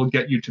will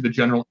get you to the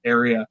general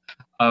area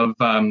of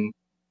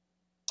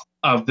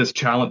this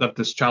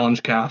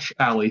challenge cache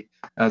alley,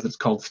 as it's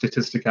called,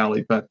 Statistic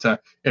Alley, but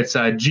it's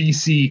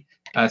GC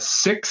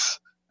 6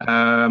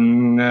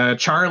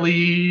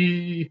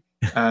 Charlie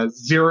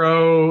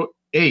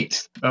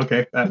 08.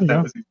 Okay, that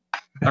was easy.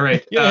 All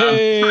right.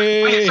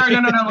 Wait,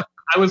 sorry, no.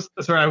 I was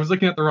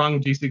looking at the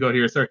wrong GC code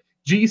here. Sorry,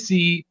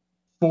 GC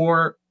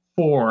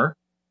 44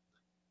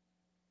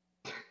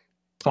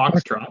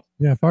 Foxtrot.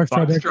 Yeah,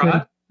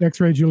 Foxtrot.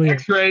 X-ray Juliet.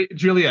 X-ray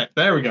Juliet.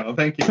 There we go.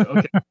 Thank you.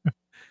 Okay.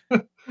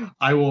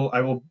 I will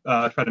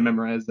try to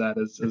memorize that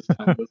as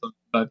time goes on.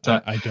 But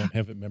I don't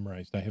have it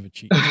memorized. I have a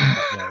cheat sheet as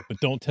well, but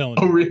don't tell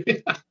anyone. Oh,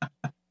 really?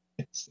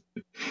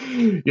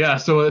 Yeah.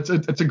 So it's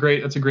a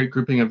great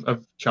grouping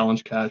of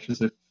challenge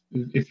caches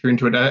if you're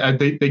into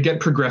it. They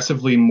get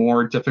progressively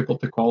more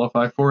difficult to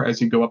qualify for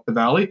as you go up the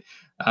valley,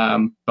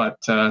 but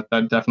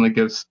that definitely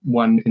gives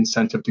one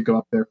incentive to go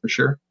up there for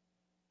sure.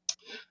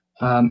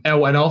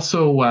 And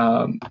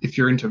also, if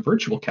you're into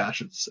virtual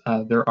caches,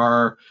 there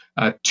are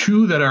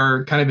two that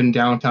are kind of in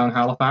downtown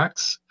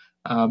Halifax.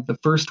 The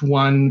first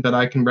one that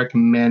I can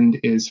recommend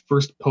is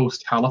First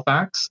Post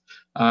Halifax.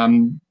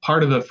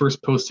 Part of the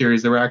First Post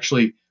series, there were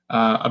actually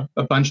a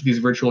bunch of these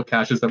virtual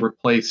caches that were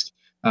placed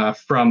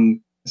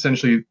from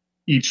essentially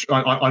each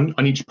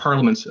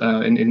parliament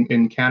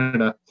in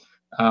Canada.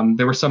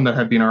 There were some that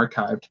had been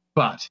archived,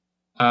 but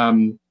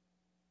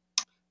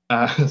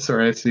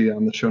sorry, I see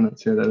on the show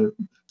notes here that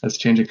that's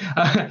changing.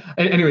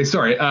 Anyway,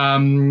 sorry.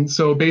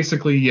 So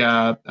basically,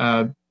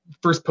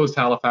 First Post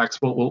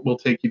Halifax will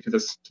take you to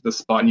this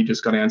spot, and you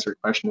just got to answer a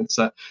question. It's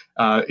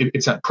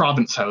at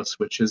Province House,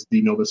 which is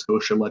the Nova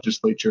Scotia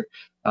legislature.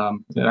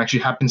 It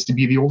actually happens to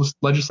be the oldest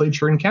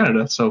legislature in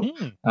Canada, so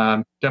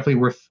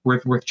definitely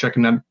worth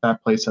checking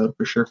that place out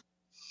for sure.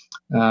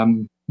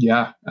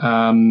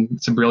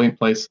 It's a brilliant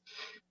place.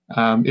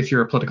 If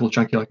you're a political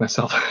junkie like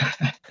myself.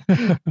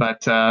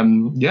 But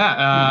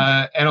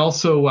and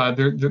also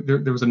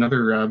there was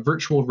another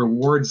virtual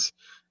rewards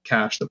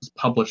cache that was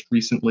published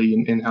recently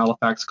in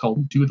Halifax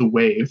called Do the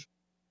Wave,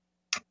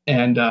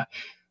 and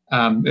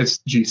it's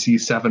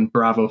GC7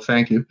 Bravo,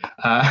 thank you,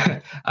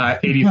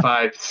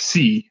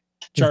 85C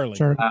Charlie.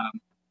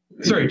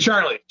 Sorry,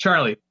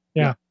 Charlie.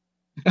 Yeah.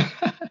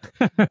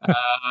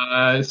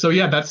 So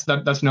yeah, that's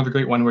another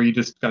great one where you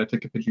just got to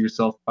take a picture of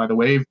yourself by the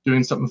wave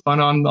doing something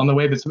fun on the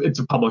wave. It's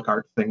a public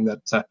art thing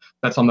that's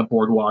on the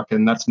boardwalk,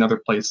 and that's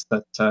another place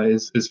that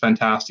is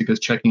fantastic,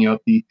 is checking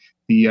out the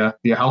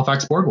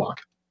Halifax boardwalk.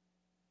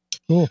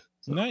 Cool.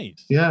 So,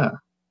 nice. Yeah.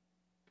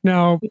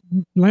 Now,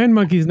 Land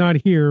Monkey's not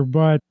here,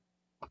 but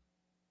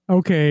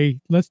okay,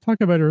 let's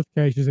talk about Earth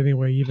caches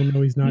anyway, even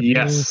though he's not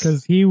here,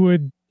 because he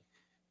would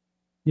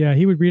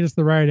read us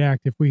the riot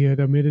act if we had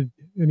omitted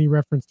any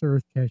reference to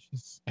Earth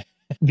caches.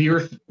 The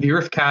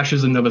Earth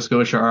caches in Nova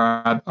Scotia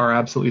are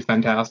absolutely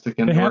fantastic.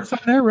 And they have some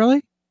there,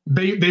 really?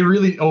 They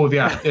really. Oh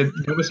yeah,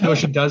 Nova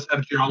Scotia does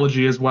have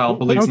geology as well.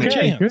 Believe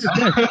me. Good.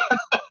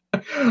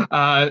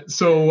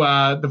 So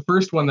the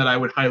first one that I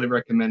would highly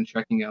recommend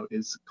checking out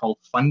is called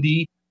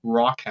Fundy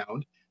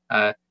Rockhound.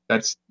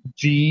 That's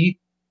G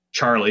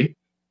Charlie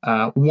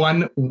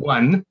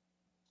 11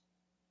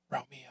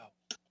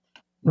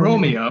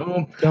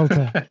 Romeo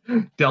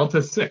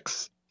Delta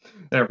 6.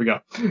 There we go.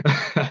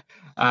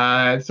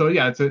 So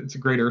yeah, it's a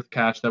great Earth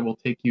cache that will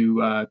take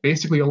you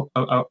basically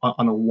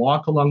on a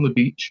walk along the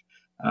beach.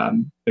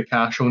 The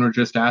cache owner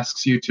just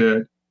asks you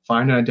to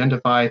find and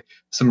identify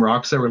some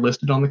rocks that were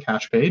listed on the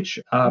cache page,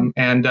 and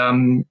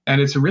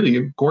it's a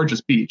really gorgeous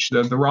beach.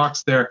 The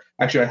rocks there,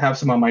 actually, I have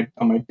some on my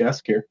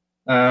desk here.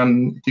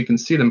 If you can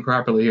see them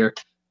properly here,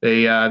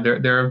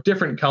 they're of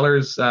different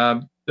colors.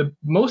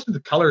 Most of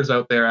the colors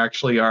out there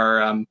actually are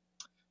kind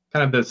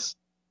of this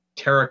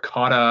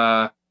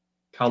terracotta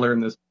color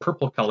and this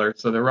purple color.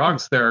 So the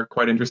rocks there are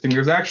quite interesting.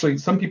 There's actually,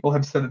 some people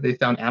have said that they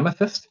found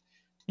amethyst,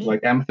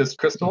 like amethyst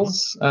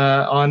crystals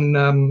on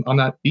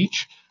that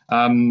beach.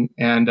 Yeah,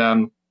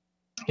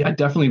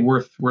 definitely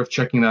worth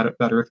checking that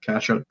Earth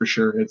cache out for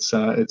sure. It's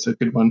a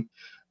good one.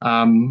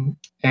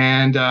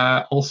 And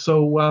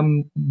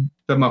also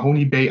the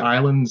Mahoney Bay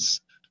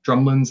Islands,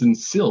 Drumlins and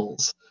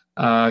Sills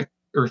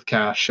Earth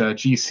cache,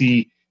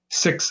 GC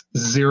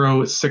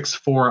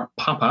 6064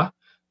 Papa,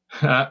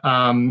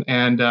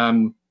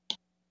 and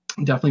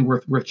definitely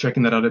worth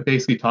checking that out. It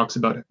basically talks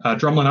about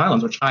Drumlin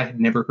Islands, which I had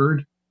never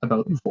heard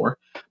about before.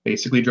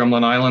 Basically,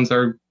 Drumlin Islands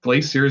are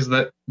glaciers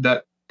that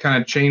kind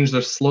of change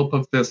the slope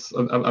of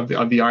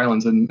the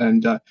islands,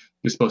 and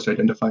you're supposed to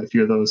identify a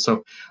few of those.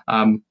 So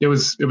it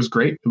was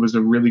great. It was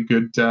a really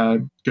good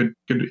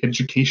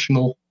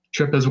educational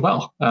trip as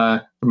well,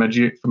 from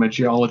a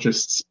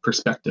geologist's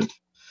perspective.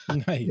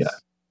 Nice. Yeah.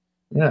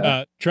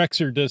 Yeah.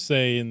 Trexer does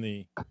say in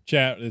the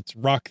chat it's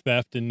rock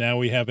theft, and now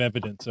we have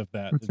evidence of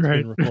that. That's It's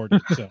right. been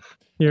recorded. So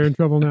You're in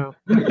trouble now.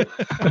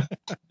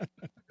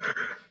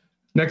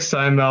 Next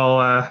time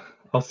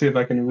I'll see if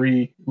I can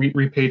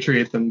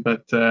repatriate them,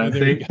 but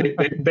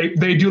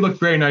they do look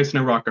very nice in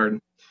a rock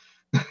garden.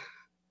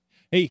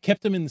 Hey, you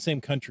kept them in the same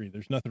country.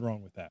 There's nothing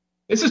wrong with that.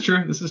 This is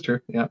true.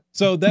 Yeah.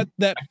 So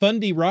that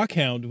Fundy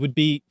Rockhound would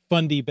be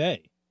Fundy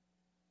Bay.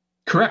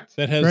 Correct.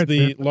 That has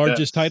the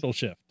largest title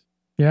shift.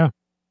 Yeah.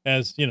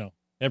 As you know,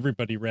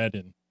 everybody read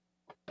in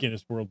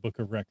Guinness World Book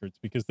of Records,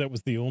 because that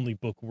was the only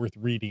book worth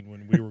reading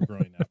when we were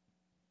growing up.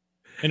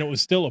 And it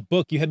was still a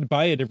book. You had to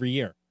buy it every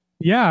year.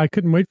 Yeah, I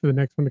couldn't wait for the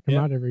next one to come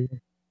out every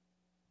year.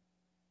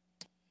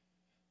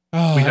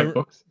 Oh, we have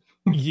books.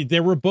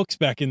 There were books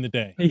back in the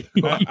day.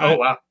 Oh,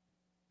 wow.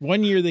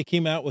 One year they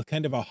came out with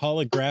kind of a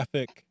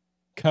holographic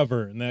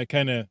cover, and that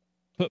kind of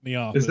put me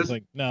off. It was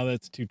like, no,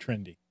 that's too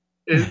trendy.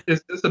 Is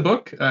this a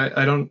book?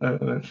 I don't.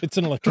 It's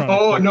an electronic.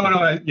 Oh, book.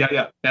 no.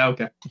 Yeah.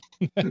 Okay.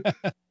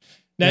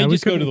 Now you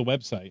just go to the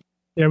website.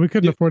 Yeah, we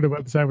couldn't afford a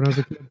website when I was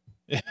a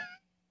kid.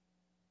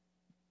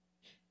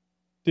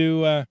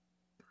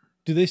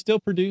 Do they still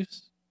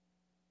produce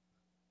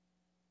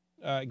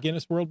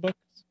Guinness World Books?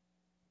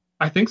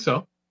 I think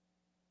so.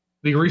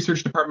 The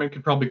research department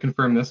could probably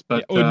confirm this,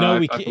 but no,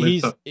 we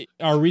can't.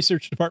 Our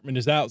research department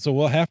is out, so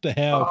we'll have to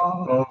have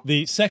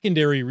the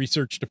secondary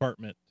research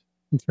department.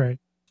 That's right.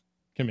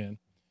 Come in.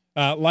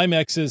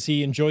 Limex says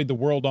he enjoyed the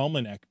World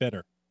Almanac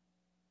better.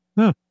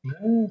 Huh.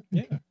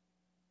 Yeah.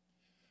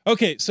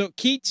 Okay, so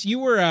Keats, you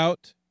were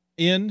out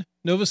in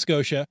Nova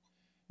Scotia.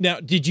 Now,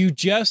 did you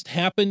just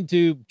happen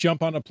to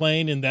jump on a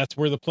plane and that's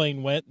where the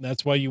plane went, and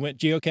that's why you went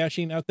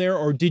geocaching out there,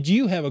 or did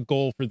you have a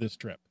goal for this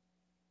trip?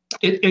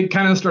 It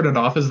kind of started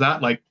off as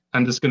that, like,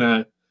 I'm just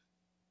gonna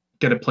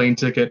get a plane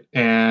ticket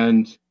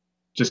and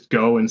just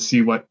go and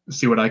see what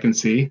I can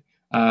see.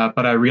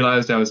 But I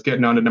realized I was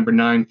getting on to number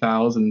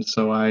 9,000,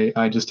 so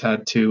I just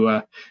had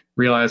to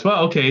realize,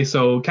 well, okay,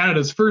 so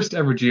Canada's first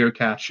ever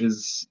geocache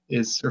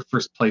is or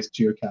first place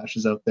geocache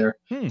is out there.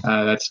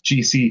 That's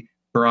GC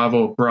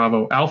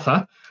Bravo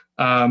Alpha,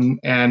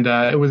 and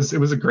it was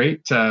a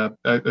great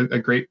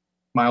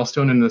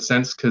milestone in the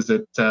sense, because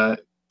it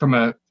from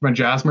a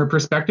Jasmer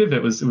perspective,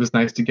 it was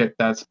nice to get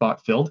that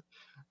spot filled.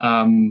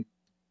 And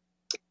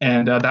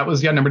that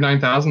was number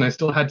 9,000. I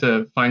still had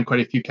to find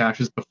quite a few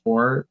caches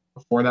before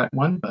that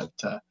one, but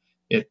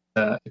it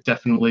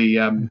definitely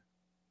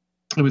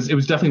it was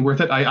definitely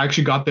worth it. I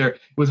actually got there. It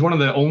was one of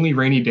the only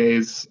rainy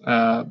days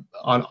on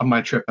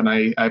my trip, and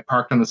I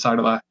parked on the side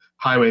of the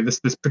highway. This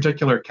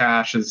particular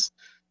cache is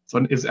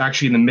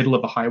actually in the middle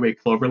of a highway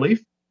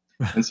cloverleaf.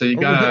 And so you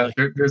gotta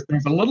there's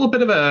a little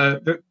bit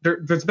of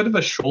there's a bit of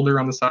a shoulder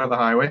on the side of the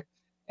highway,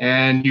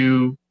 and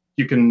you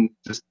can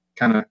just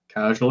kind of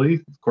casually,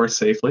 of course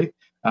safely,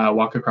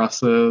 walk across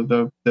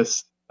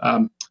this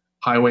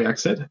highway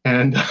exit,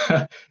 and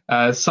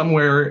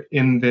somewhere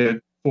in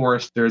the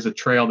forest there's a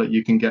trail that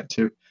you can get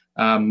to,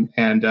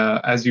 and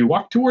as you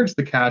walk towards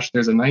the cache,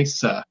 there's a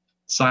nice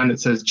sign that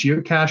says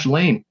Geocache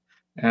Lane,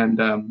 and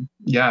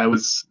it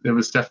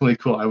was definitely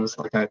cool. I was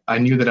like, I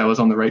knew that I was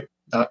on the right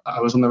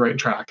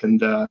track, and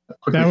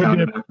quickly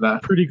found it after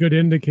that. Pretty good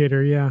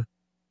indicator, yeah.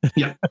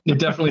 Yeah, it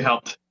definitely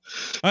helped.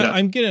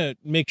 I'm gonna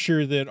make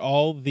sure that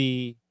all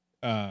the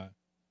I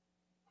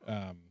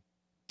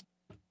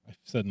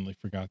suddenly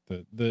forgot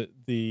the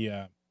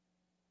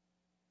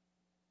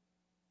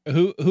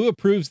who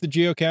approves the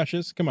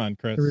geocaches? Come on,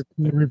 Chris.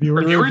 The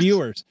reviewers. The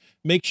reviewers.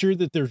 Make sure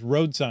that there's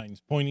road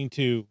signs pointing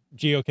to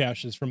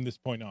geocaches from this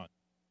point on.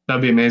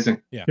 That'd be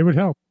amazing. Yeah, it would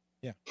help.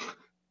 Yeah.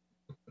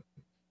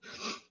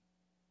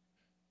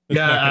 That's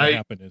not going to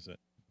happen, is it?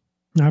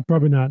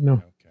 Probably not. No.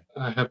 Okay.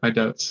 I have my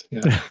doubts.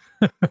 Yeah.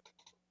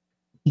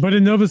 But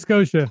in Nova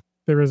Scotia,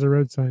 there is a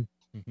road sign.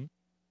 Mm-hmm.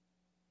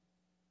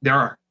 There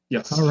are.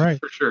 Yes. All right.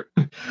 For sure.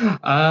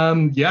 And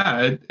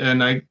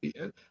I,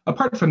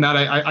 apart from that,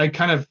 I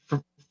kind of,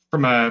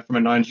 from a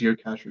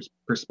non-geocacher's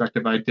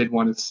perspective, I did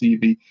want to see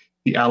the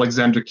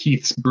Alexander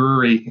Keith's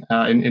brewery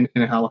in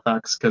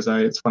Halifax, because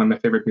it's one of my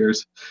favorite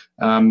beers.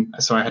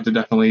 So I had to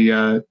definitely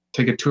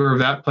take a tour of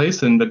that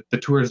place, and the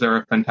tours there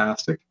are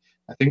fantastic.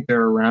 I think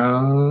they're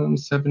around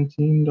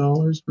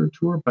 $17 per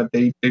tour, but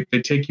they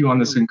take you on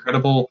this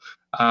incredible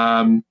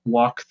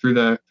walk through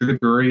the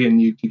brewery,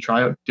 and you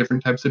try out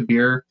different types of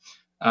beer,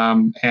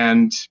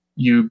 and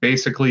you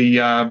basically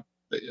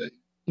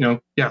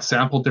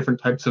sample different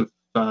types of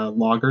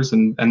lagers,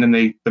 and then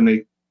they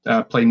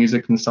play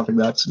music and stuff like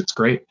that. So it's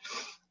great.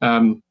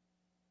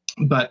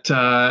 But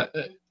from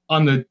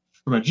a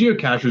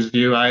geocacher's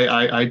view,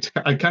 I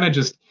kind of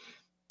just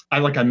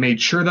I made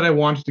sure that I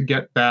wanted to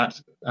get that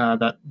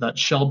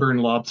Shelburne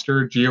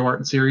Lobster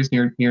GeoArt series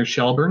near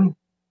Shelburne.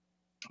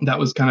 That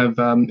was kind of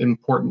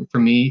important for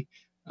me,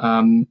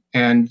 and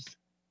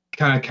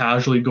kind of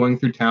casually going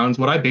through towns.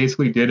 What I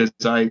basically did is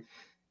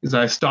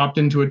I stopped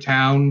into a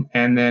town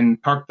and then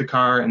parked the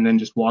car and then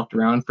just walked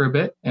around for a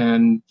bit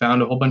and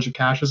found a whole bunch of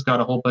caches, got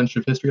a whole bunch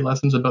of history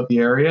lessons about the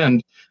area,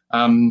 and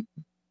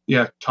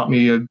taught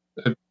me a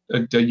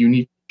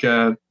unique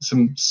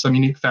some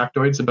unique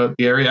factoids about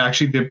the area.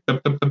 Actually,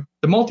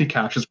 the multi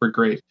caches were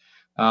great.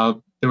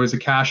 There was a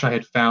cache I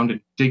had found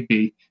in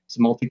Digby. It's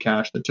a multi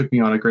cache that took me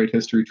on a great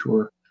history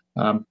tour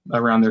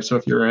around there. So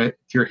if you're a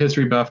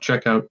history buff,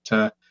 check out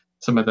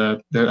some of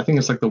the I think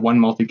it's like the one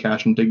multi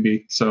cache in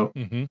Digby. So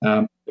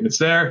if it's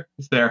there,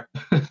 it's there.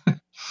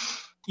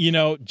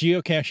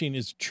 Geocaching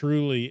is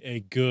truly a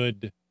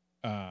good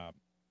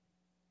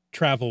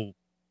travel.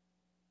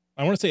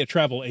 I want to say a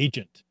travel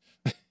agent.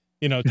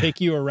 Take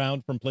you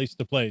around from place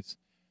to place.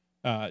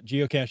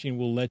 Geocaching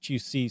will let you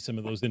see some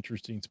of those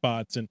interesting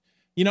spots. And,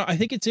 I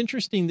think it's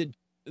interesting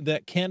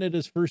that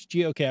Canada's first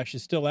geocache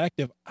is still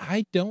active.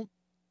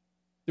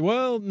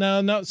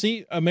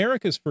 See,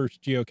 America's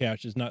first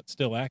geocache is not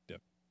still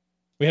active.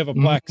 We have a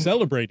plaque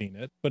celebrating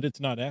it, but it's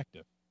not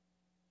active.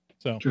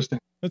 So interesting.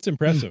 That's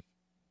impressive.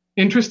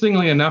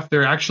 Interestingly enough,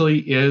 there actually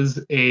is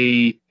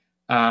there's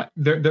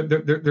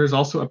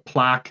also a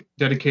plaque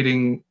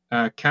dedicating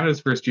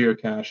Canada's first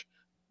geocache,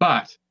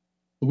 but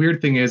the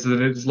weird thing is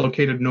that it is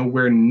located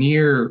nowhere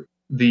near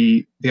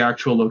the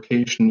actual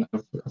location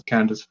of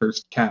Canada's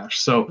first cache.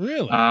 So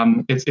really?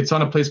 It's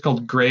on a place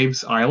called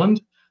Graves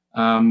Island.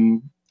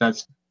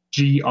 That's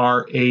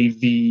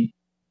GRAV,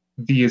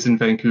 V as in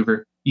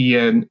Vancouver,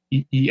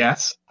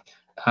 ENES.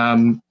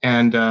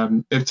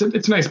 It's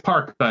a nice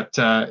park, but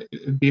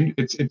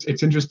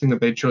it's interesting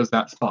that they chose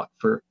that spot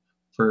for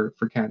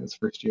Canada's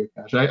first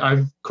geocache. I've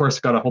of course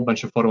got a whole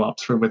bunch of photo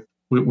ops with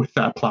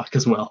that plaque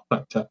as well.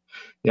 But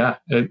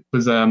it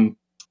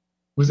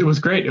was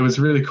great. It was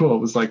really cool. It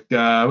was like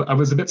I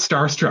was a bit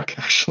starstruck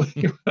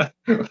actually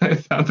when I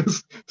found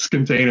this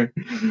container.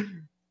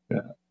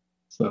 Yeah,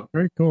 so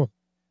very cool.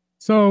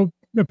 So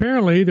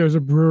apparently there's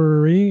a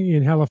brewery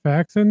in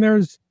Halifax, and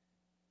there's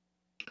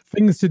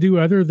things to do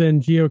other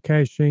than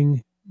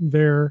geocaching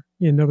there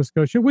in Nova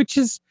Scotia, which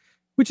is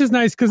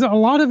nice because a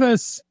lot of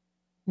us,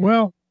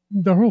 well,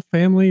 the whole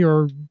family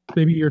or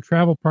maybe your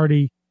travel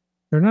party,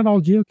 they're not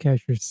all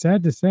geocachers,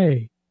 sad to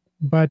say,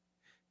 but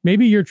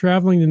maybe you're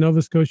traveling to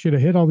Nova Scotia to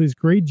hit all these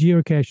great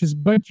geocaches,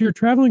 but your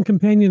traveling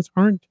companions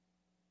aren't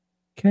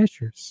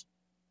cachers.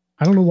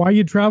 I don't know why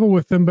you travel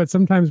with them, but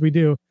sometimes we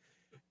do.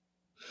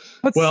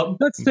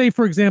 Let's say,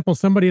 for example,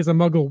 somebody has a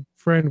Muggle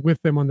friend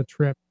with them on the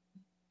trip.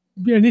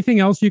 Anything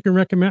else you can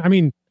recommend? I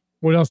mean,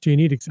 what else do you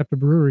need except a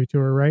brewery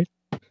tour, right?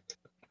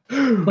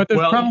 But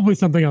there's probably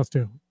something else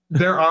too.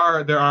 There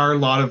are a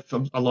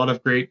lot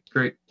of great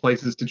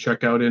places to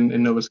check out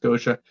in Nova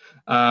Scotia,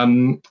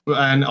 and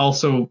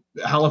also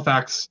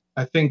Halifax.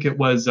 I think it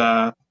was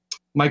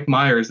Mike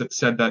Myers that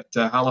said that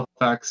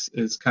Halifax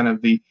is kind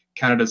of the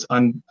Canada's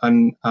what's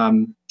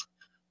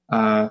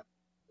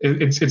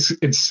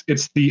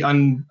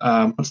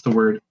the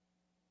word?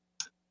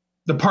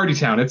 The party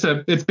town.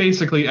 It's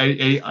basically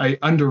a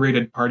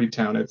underrated party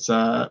town. It's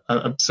there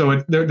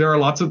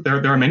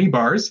are many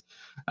bars.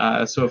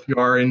 So if you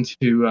are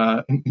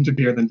into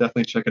beer, then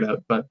definitely check it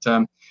out. But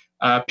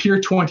Pier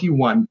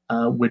 21,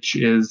 which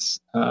is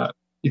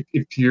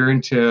if you're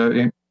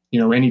into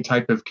any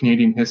type of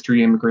Canadian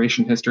history,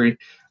 immigration history,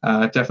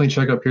 definitely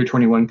check out Pier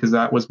 21 because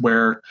that was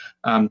where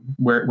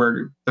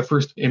the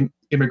first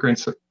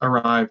immigrants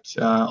arrived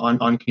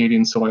on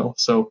Canadian soil.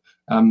 So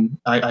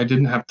I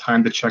didn't have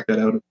time to check that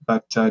out,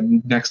 but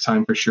next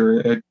time for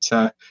sure.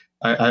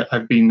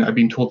 I've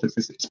been told that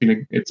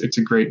it's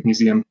a great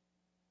museum.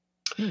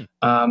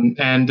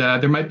 And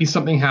there might be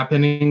something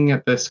happening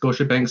at the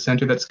Scotiabank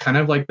Centre that's kind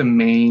of like the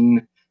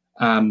main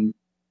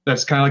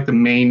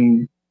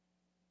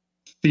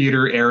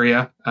theater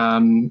area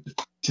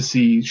to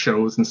see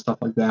shows and stuff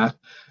like that.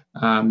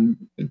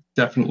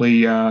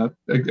 Definitely a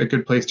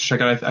good place to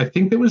check out. I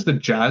think there was the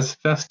Jazz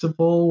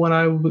Festival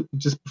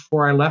just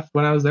before I left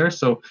when I was there.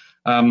 So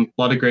a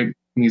lot of great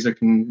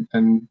music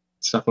and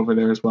stuff over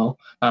there as well.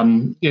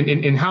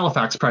 In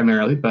Halifax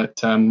primarily, but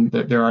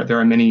there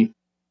are many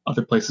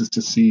other places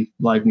to see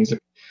live music.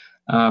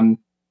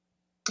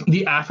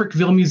 The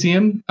Africville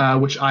Museum,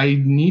 which I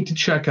need to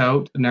check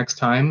out next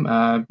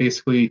time.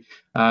 Basically,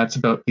 it's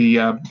about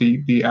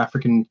the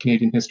African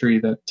Canadian history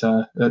that's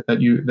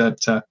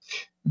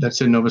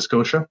in Nova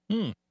Scotia.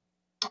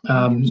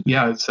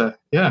 It's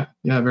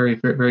very, very,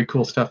 very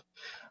cool stuff.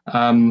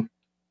 And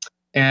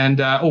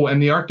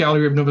the Art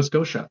Gallery of Nova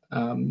Scotia,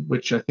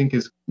 which I think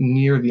is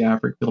near the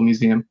Africville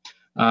Museum.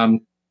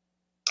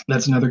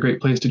 That's another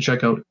great place to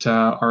check out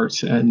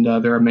art, and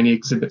there are many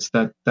exhibits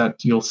that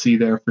you'll see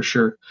there for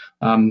sure,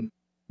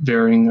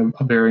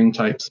 varying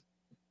types.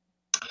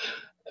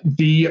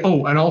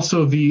 And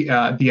also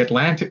the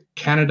Atlantic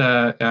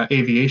Canada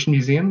Aviation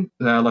Museum.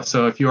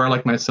 So if you are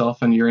like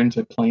myself and you're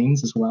into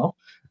planes as well,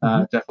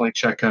 definitely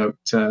check out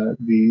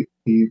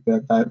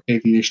that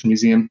aviation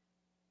museum.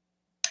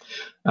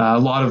 A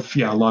lot of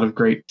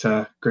great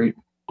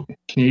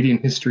Canadian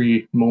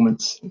history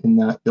moments in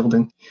that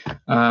building.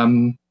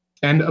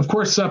 And of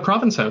course,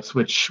 Province House,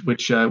 which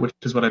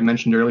is what I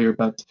mentioned earlier.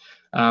 But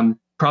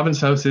Province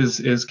House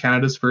is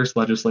Canada's first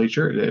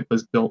legislature. It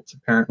was built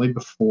apparently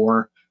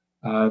before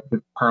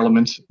the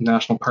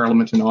National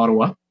Parliament in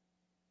Ottawa.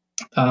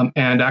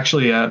 And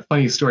actually, a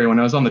funny story, when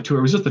I was on the tour,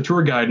 it was just the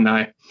tour guide and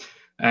I,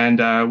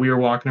 and we were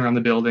walking around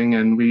the building,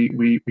 and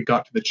we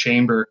got to the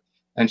chamber,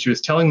 and she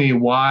was telling me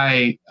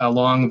why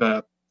along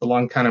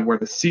kind of where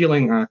the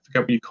ceiling, I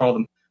forget what you call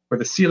them, where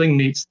the ceiling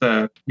meets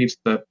the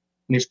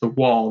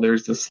wall,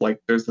 there's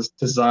this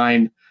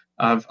design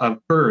of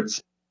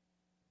birds.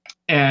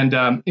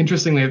 And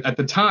interestingly, at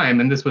the time,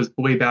 and this was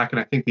way back in,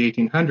 I think, the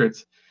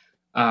 1800s,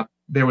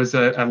 there was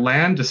a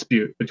land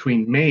dispute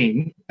between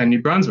Maine and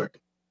New Brunswick.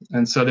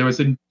 And so there was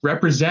a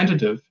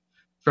representative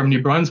from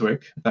New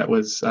Brunswick that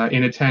was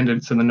in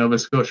attendance in the Nova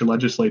Scotia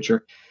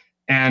legislature.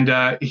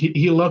 And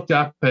he looked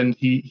up, and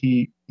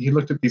he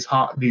looked at these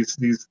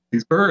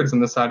birds on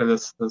the side of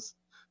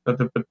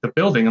the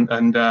building,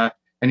 and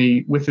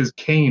he, with his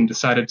cane,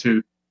 decided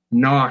to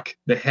knock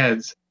the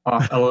heads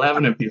off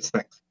 11 of these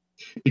things,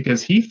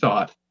 because he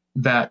thought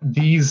that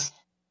these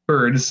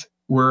birds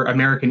were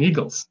American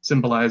eagles,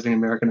 symbolizing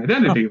American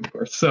identity, of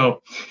course.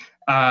 So,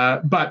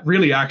 but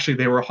really, actually,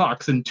 they were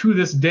hawks. And to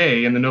this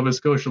day, in the Nova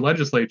Scotia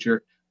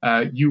legislature,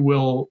 you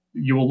will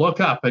look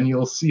up and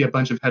you'll see a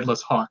bunch of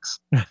headless hawks,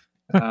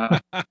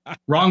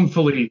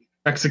 wrongfully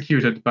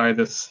executed by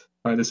this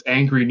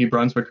angry New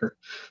Brunswicker.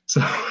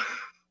 So,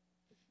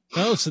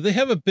 so they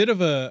have a bit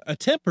of a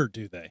temper,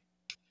 do they?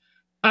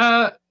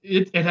 I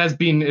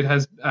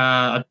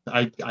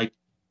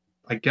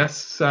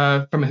guess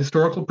from a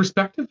historical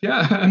perspective,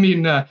 yeah. I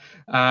mean,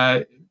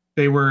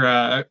 they were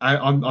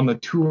on the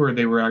tour.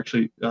 They were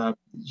actually,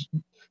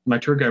 my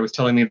tour guide was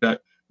telling me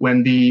that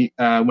when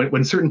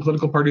when certain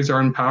political parties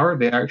are in power,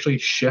 they actually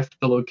shift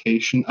the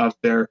location of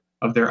their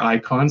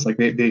icons. Like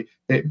they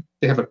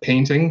have a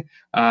painting,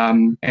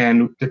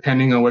 and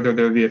depending on whether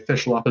they're the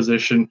official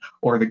opposition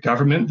or the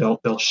government,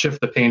 they'll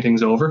shift the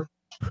paintings over.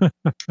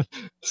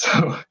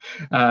 So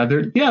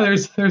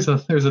there's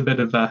a bit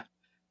of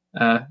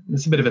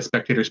it's a bit of a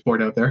spectator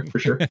sport out there, for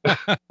sure.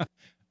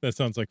 That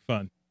sounds like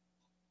fun.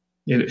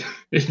 It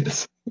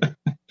is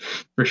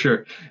for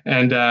sure.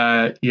 And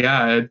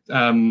of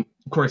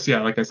course,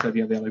 like I said,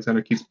 the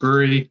Alexander Keith's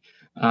Brewery,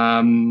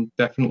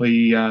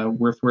 definitely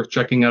worth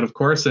checking out, of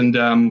course. And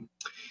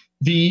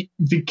the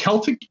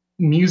Celtic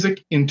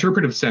Music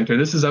Interpretive Center.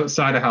 This is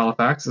outside of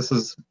Halifax. This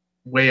is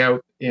way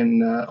out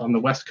in on the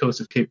west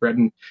coast of Cape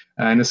Breton,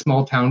 in a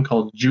small town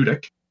called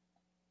Judic.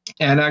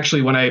 And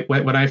actually, when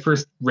I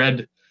first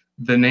read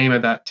the name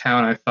of that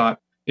town, I thought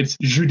it's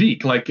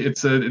Judique, like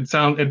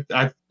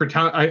I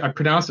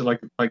pronounced it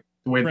like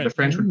the way the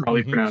French would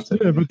probably pronounce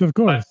it. Yeah, but of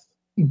course.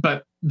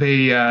 But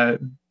they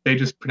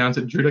just pronounce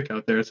it Judic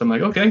out there, so I'm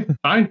like, okay,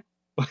 fine.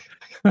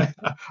 I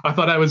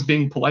thought I was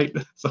being polite.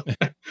 So,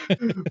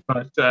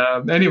 but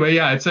anyway,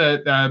 yeah, it's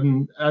out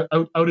in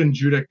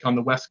Judic on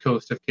the west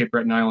coast of Cape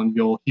Breton Island.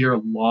 You'll hear a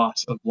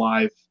lot of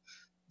live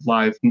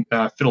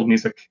fiddle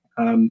music.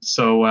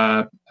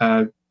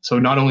 So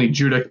not only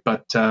Judic,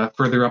 but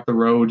further up the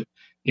road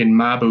in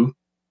Mabu,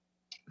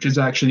 which is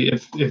actually,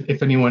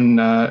 if anyone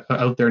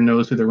out there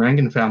knows who the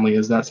Rangan family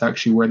is, that's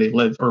actually where they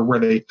live, or where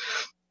they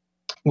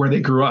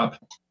grew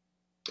up.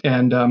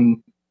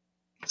 And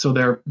so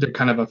they're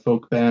kind of a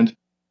folk band,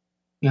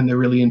 and they're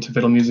really into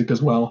fiddle music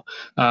as well.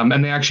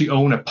 And they actually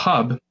own a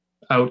pub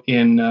out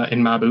in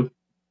Mabu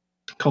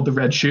called the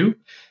Red Shoe,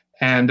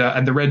 and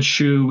the Red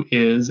Shoe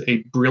is a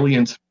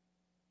brilliant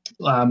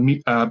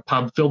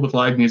pub filled with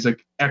live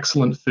music,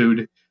 excellent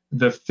food.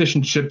 The fish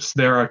and chips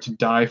there are to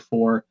die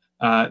for.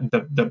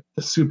 The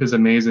soup is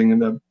amazing,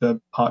 and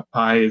the pot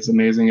pie is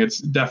amazing. It's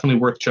definitely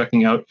worth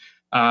checking out.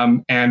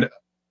 And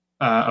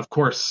of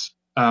course,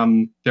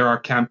 there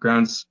are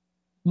campgrounds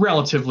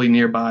relatively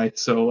nearby.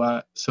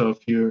 So if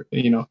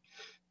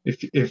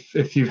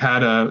if you've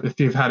had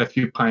a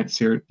few pints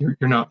here, you're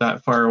not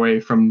that far away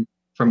from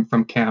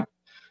camp.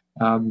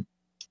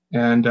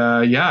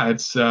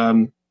 It's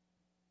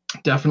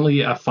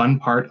definitely a fun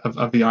part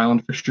of the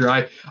island, for sure.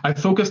 I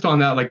focused on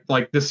that,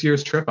 like this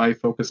year's trip, I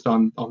focused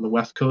on the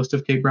west coast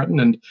of Cape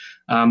Breton,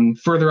 and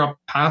further up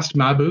past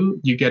Mabu,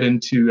 you get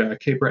into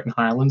Cape Breton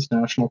Highlands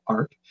National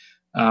Park.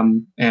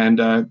 And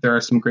there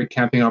are some great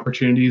camping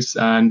opportunities.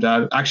 And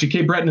actually,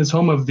 Cape Breton is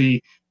home of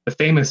the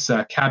famous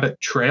Cabot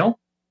Trail.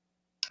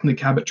 And the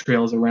Cabot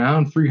Trail is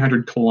around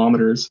 300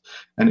 kilometers,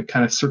 and it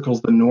kind of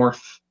circles the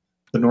north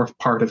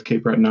part of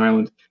Cape Breton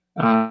Island,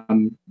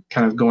 kind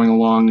of going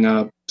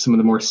along some of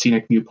the more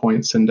scenic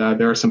viewpoints. And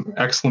there are some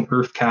excellent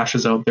earth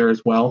caches out there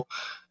as well,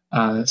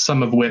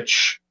 some of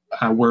which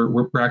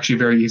were actually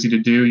very easy to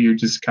do. You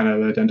just kind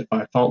of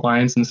identify fault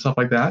lines and stuff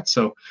like that.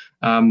 So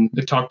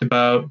it talked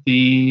about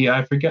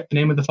I forget the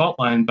name of the fault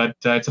line, but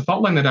it's a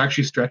fault line that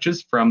actually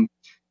stretches from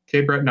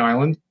Cape Breton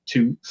Island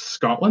to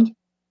Scotland.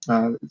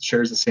 It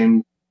shares the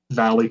same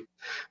valley.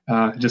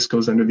 It just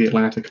goes under the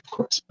Atlantic, of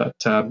course. But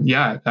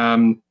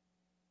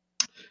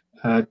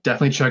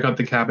definitely check out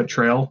the Cabot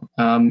Trail.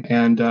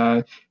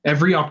 And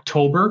every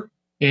October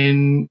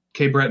in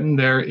Cape Breton,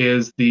 there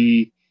is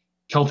the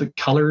Celtic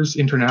Colors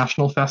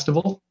International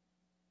Festival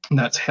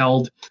that's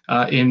held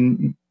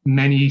in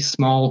many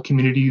small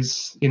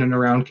communities in and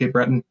around Cape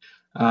Breton.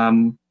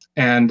 And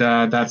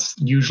that's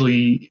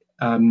usually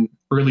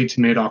early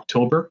to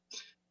mid-October.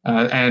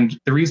 And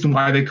the reason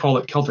why they call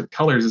it Celtic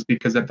colors is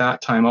because at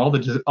that time all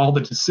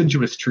the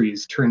deciduous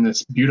trees turn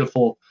this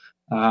beautiful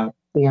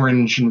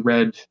orange and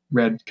red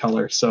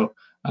color. So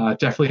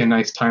definitely a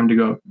nice time to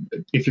go.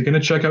 If you're going to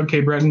check out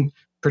Cape Breton,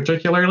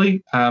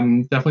 particularly,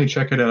 definitely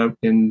check it out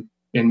in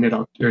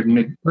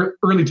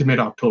early to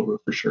mid-October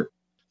for sure.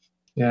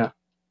 Yeah.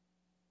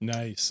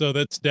 Nice. So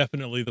that's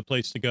definitely the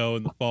place to go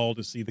in the fall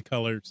to see the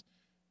colors,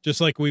 just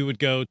like we would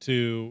go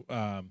to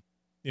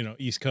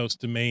East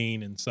Coast to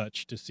Maine and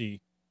such to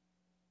see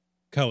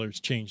colors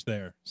change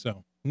there.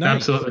 So nice.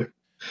 Absolutely.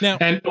 Now,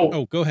 and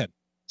go ahead.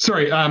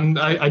 Sorry,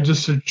 I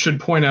just should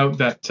point out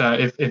that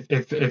if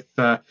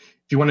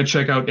you want to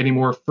check out any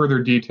more further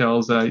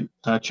details,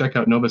 check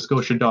out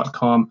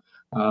novascotia.com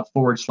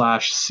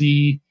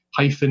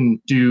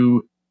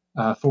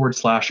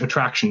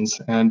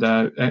 /C-do/attractions,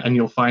 and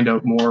you'll find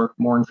out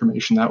more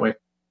information that way.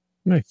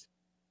 Nice.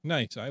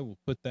 I will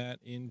put that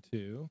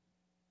into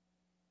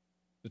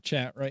the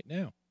chat right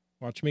now.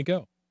 Watch me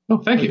go. Oh,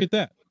 thank you. Look at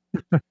that.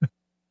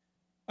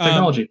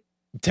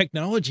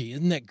 Technology,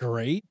 isn't that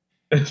great?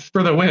 It's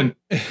for the win.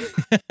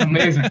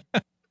 Amazing.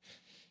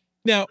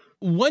 Now,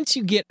 once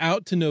you get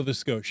out to Nova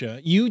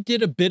Scotia, you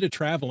did a bit of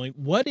traveling.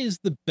 What is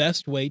the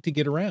best way to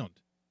get around?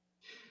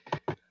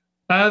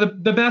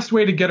 The best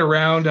way to get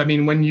around, I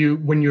mean, when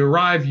you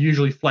arrive,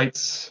 usually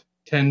flights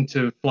tend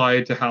to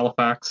fly to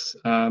Halifax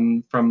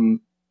from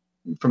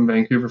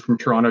Vancouver, from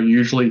Toronto.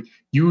 Usually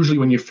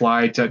when you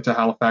fly to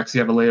Halifax, you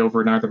have a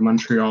layover in either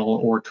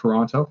Montreal or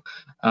Toronto.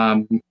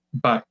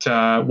 But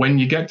when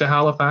you get to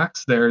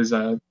Halifax, there's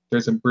a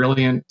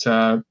brilliant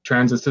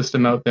transit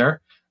system out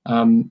there,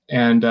 and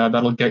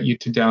that'll get you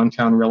to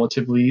downtown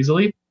relatively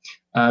easily.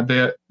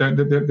 There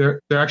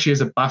actually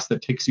is a bus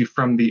that takes you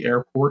from the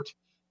airport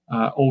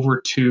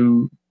over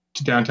to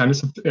downtown.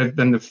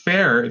 Then the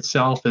fare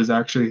itself is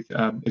actually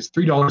is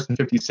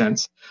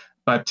 $3.50.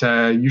 But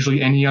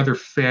usually any other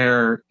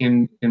fare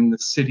in the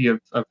city of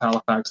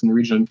Halifax, in the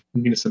region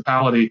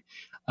municipality,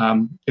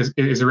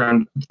 is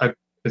around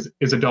is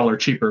 $1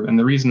 cheaper. And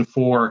the reason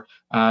for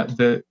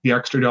the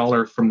extra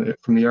 $1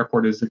 from the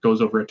airport is it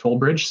goes over a toll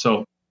bridge.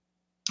 So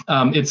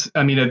it's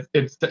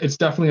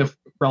definitely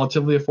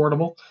relatively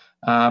affordable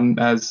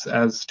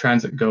as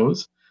transit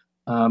goes.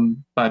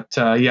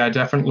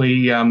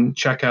 Definitely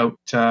check out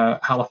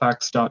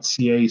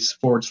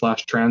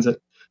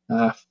halifax.ca/transit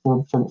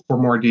for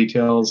more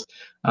details.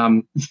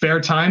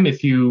 Fair time,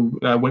 if you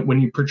when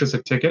you purchase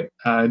a ticket,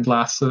 it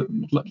lasts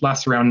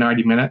around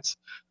 90 minutes,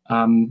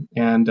 it'll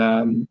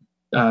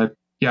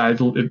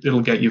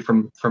get you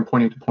from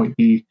point A to point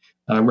B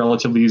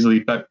relatively easily.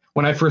 But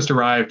when I first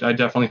arrived, I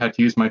definitely had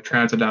to use my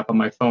transit app on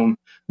my phone.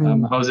 I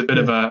wasn't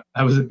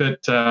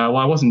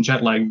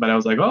jet lagged, but I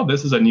was like, oh,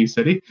 this is a new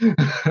city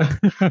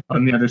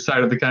on the other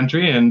side of the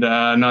country, and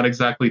not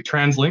exactly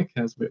TransLink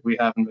as we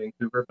have in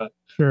Vancouver, but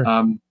sure.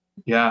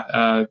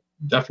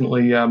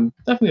 Definitely a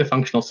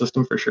functional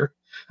system for sure.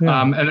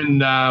 Yeah. And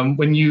then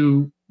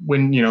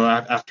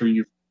after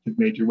you've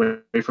made your way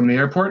from the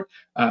airport,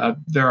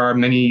 there are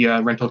many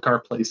rental car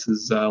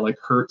places like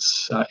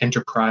Hertz,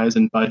 Enterprise,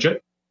 and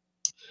Budget.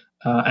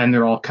 And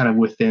they're all kind of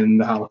within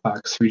the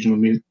Halifax regional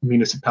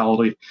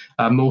municipality.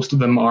 Most of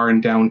them are in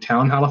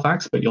downtown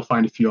Halifax, but you'll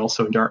find a few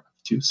also in Dartmouth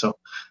too. So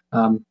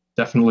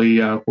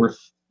definitely worth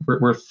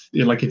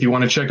like if you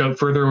want to check out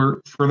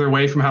further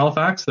away from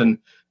Halifax, then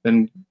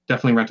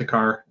definitely rent a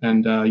car,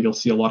 and you'll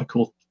see a lot of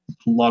cool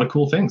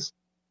things.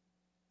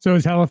 So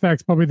is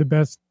Halifax probably the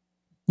best,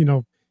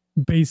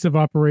 base of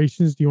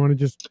operations? Do you want to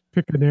just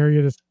pick an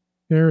area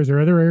there? Is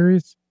there other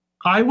areas?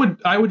 I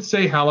would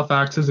say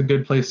Halifax is a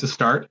good place to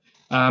start.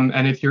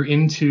 And if you're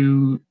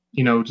into,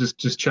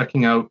 just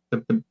checking out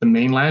the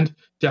mainland,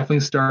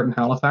 definitely start in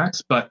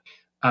Halifax. But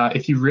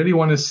if you really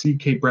want to see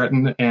Cape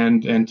Breton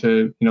and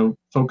to,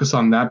 focus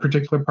on that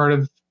particular part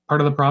of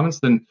the province,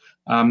 then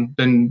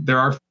there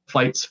are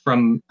flights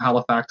from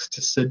Halifax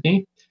to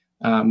Sydney.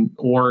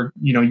 Or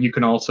you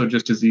can also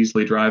just as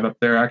easily drive up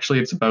there. Actually,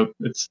 it's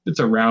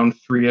around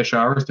 3-ish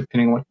hours,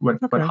 depending on what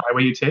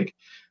highway you take.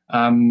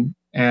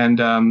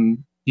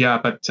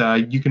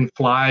 You can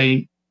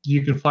fly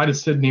to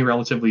Sydney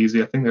relatively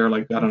easy. I think there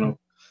are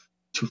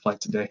 2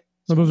 flights a day.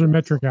 Well, those are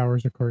metric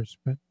hours, of course.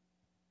 But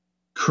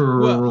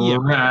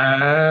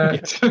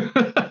correct.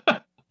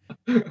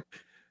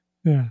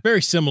 Yeah.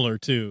 Very similar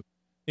to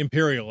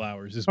imperial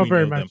hours, as we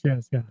very know much. them.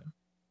 Yes. Yeah.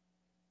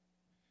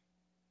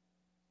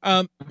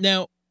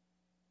 Now,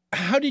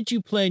 how did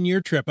you plan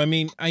your trip? I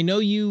mean, I know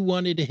you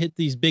wanted to hit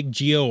these big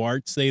geo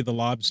arts, say the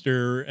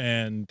lobster,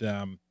 and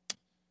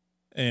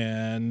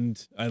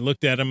I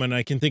looked at them and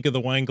I can think of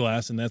the wine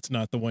glass, and that's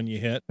not the one you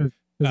hit. There's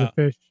a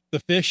fish. The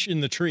fish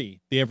in the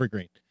tree, the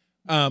evergreen.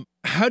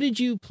 How did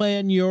you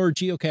plan your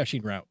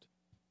geocaching route?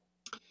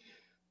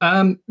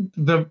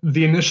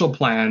 The initial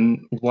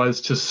plan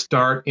was to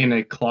start in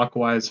a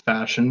clockwise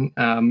fashion,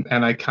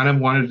 and I kind of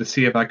wanted to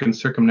see if I can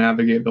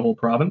circumnavigate the whole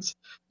province.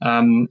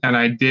 And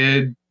I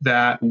did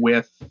that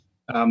with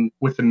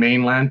the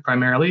mainland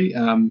primarily.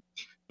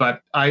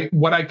 But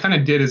what I kind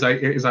of did is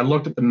I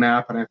looked at the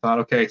map and I thought,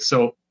 okay,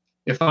 so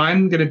if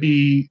I'm going to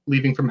be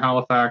leaving from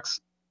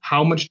Halifax,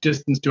 how much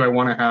distance do I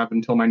want to have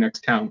until my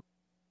next town?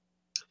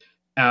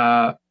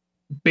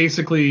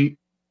 Basically,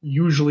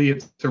 usually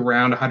it's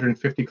around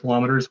 150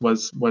 kilometers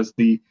was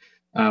the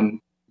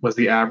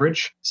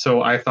average.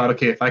 So I thought,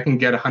 okay, if I can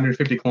get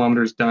 150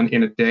 kilometers done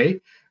in a day,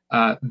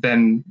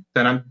 then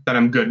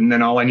I'm good. And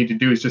then all I need to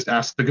do is just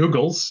ask the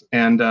Googles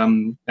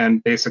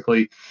and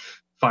basically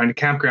find a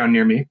campground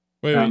near me.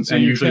 Wait, so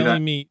you're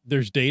telling me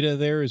there's data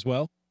there as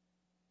well?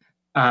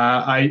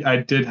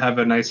 I did have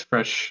a nice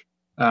fresh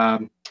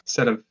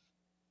set of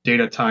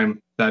data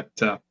time that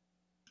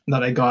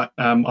I got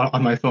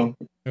on my phone,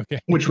 okay,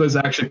 which was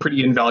actually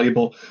pretty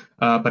invaluable.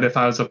 But if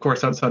I was, of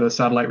course, outside of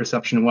satellite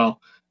reception, well,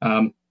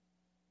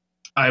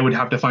 I would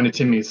have to find a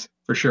Timmy's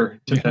for sure,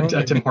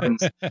 Tim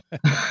Hortons.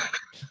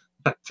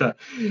 But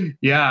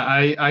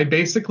yeah, I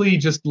basically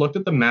just looked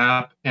at the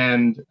map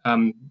and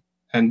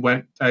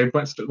went. I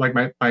went like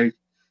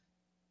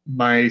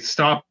my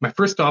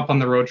first stop on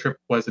the road trip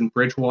was in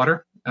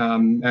Bridgewater.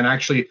 And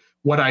actually,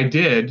 what I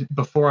did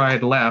before I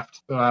had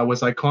left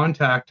was I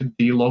contacted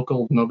the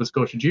local Nova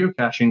Scotia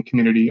geocaching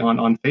community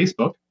on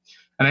Facebook,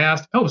 and I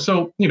asked, "Oh,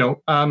 so do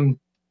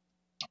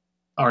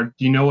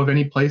you know of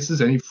any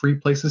free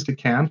places to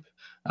camp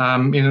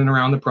in and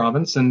around the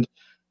province?" And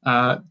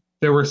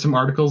there were some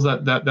articles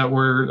that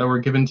were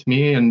given to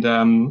me and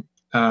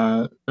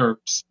or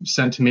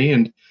sent to me,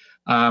 and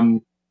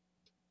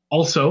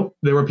also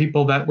there were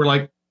people that were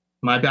like,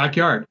 my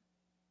backyard.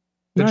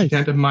 Pitch a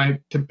tent on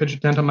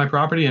my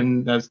property,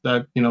 and that's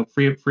that,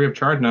 free of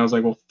charge. And I was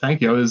like, well, thank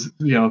you. I was,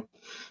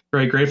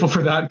 very grateful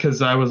for that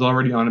because I was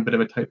already on a bit of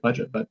a tight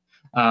budget. But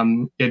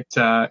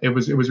it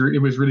was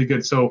really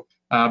good. So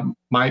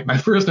my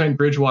first night in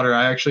Bridgewater,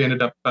 I actually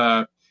ended up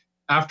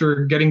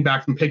after getting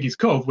back from Piggy's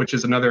Cove, which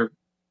is another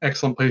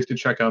excellent place to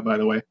check out, by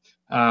the way,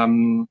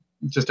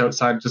 just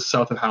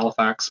south of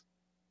Halifax.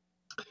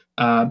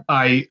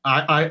 I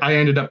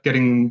ended up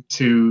getting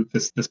to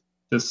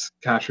this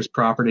cacher's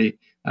property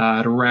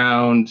at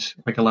around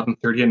like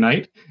 11:30 at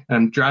night, and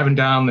I'm driving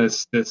down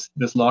this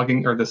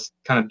logging or this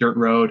kind of dirt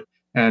road,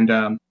 and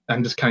I'm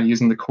just kind of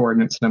using the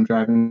coordinates, and I'm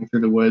driving through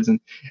the woods, and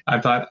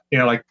I thought,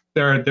 like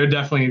they're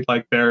definitely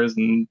like bears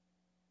and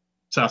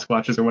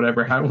Sasquatches or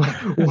whatever,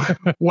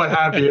 what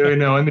have you,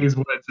 in these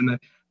woods. And then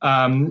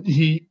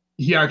he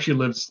actually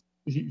lives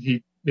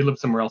he lives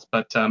somewhere else,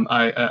 but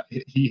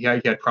he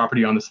had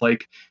property on this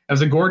lake. It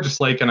was a gorgeous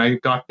lake, and I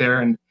got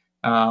there, and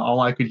all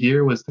I could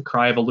hear was the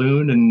cry of a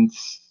loon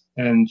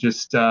and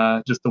just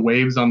the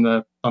waves on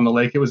the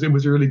lake. It was a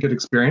really good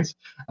experience.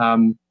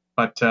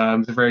 But I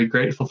was very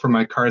grateful for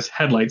my car's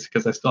headlights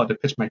because I still had to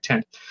pitch my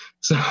tent.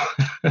 So,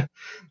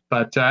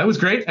 but it was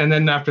great. And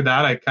then after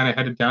that, I kind of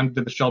headed down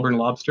to the Shelburne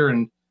Lobster,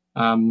 and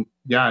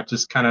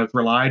just kind of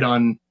relied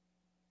on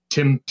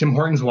Tim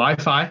Hortons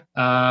Wi-Fi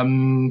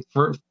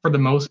for the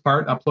most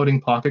part, uploading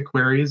pocket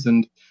queries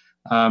and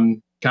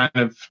kind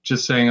of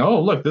just saying,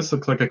 oh, look, this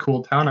looks like a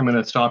cool town. I'm going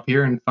to stop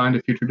here and find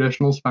a few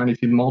traditionals, find a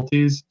few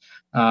multis,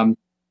 find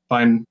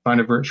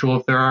a virtual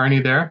if there are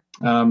any there.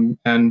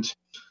 It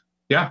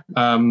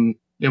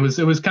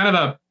was kind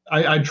of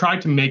I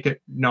tried to make it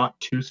not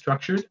too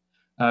structured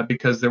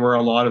because there were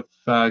a lot of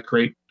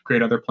great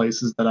other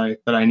places that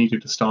I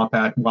needed to stop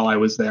at while I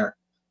was there.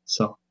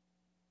 So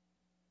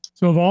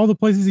of all the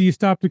places that you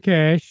stopped to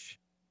cache,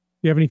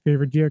 do you have any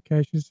favorite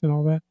geocaches and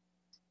all that?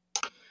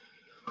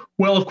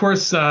 Well, of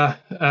course,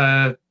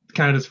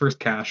 Canada's first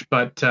cache,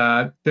 but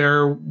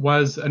there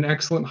was an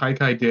excellent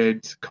hike I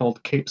did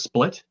called Cape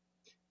Split,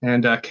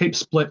 and Cape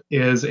Split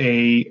is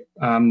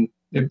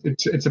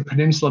it's a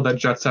peninsula that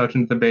juts out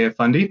into the Bay of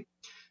Fundy,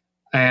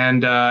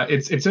 and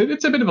it's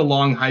a bit of a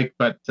long hike,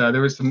 but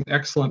there were some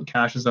excellent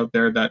caches out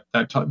there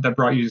that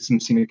brought you to some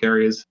scenic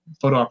areas.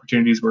 Photo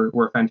opportunities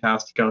were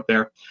fantastic out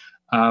there.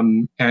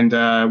 And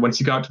once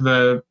you got to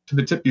the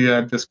tip, you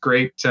had this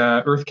great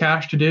earth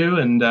cache to do,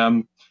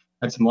 and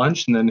had some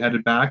lunch, and then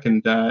headed back.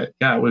 And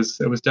it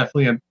was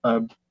definitely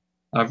a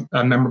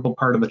memorable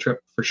part of the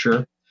trip for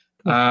sure.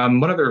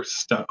 What other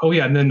stuff? Oh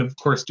yeah, and then of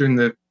course doing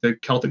the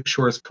Celtic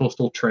Shores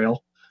Coastal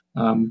Trail.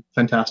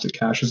 Fantastic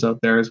caches out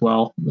there as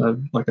well.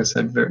 Like I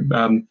said,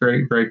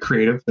 very very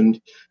creative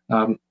and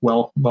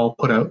well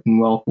put out and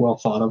well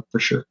thought of for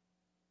sure.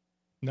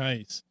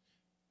 Nice.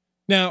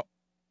 Now,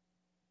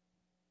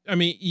 I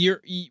mean,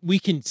 we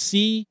can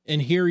see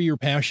and hear your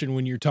passion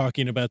when you're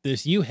talking about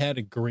this. You had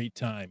a great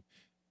time.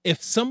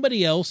 If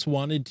somebody else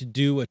wanted to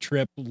do a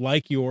trip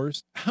like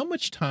yours, how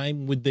much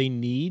time would they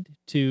need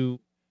to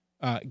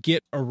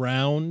get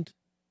around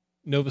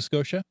Nova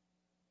Scotia?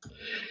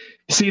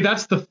 See,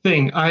 that's the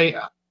thing.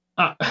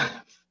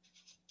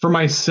 For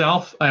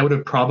myself, I would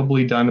have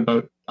probably done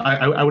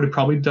I would have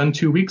probably done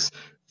 2 weeks.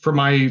 For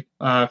my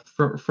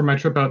for my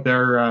trip out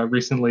there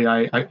recently,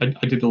 I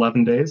did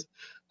 11 days.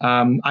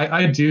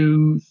 I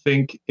do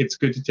think it's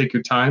good to take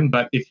your time,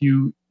 but if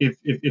you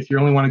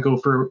only want to go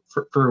for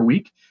a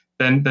week,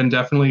 then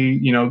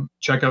definitely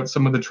check out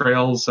some of the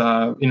trails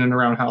in and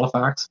around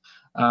Halifax.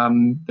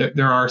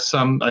 there are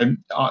some,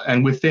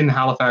 and within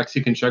Halifax,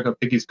 you can check out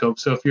Piggy's Cove.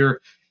 So if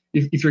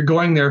you're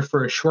going there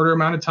for a shorter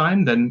amount of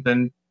time,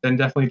 then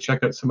definitely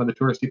check out some of the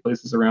touristy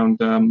places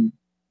around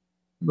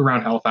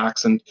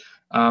Halifax. And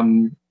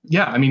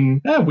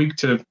a week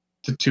to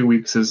 2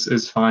 weeks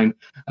is fine.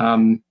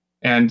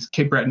 And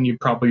Cape Breton, you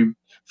probably,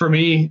 for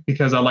me,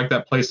 because I like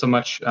that place so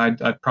much,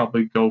 I'd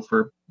probably go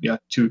for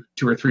 2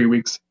 or 3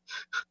 weeks,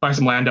 buy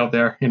some land out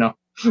there,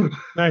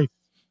 Nice.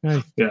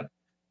 Yeah.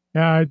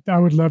 Yeah, I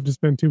would love to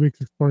spend 2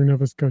 weeks exploring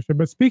Nova Scotia.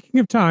 But speaking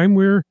of time,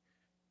 we're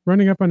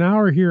running up an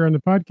hour here on the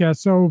podcast.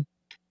 So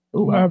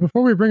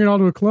before we bring it all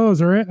to a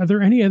close, are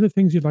there any other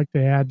things you'd like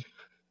to add?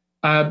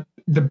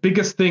 The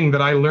biggest thing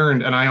that I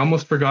learned, and I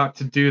almost forgot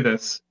to do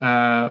this,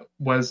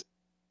 was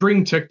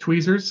bring tick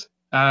tweezers.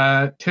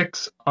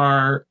 Ticks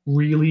are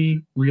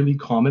really, really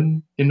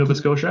common in Nova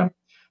Scotia.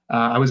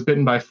 I was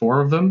bitten by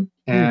 4 of them,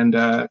 and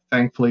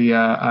thankfully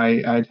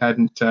I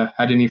hadn't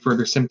had any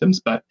further symptoms.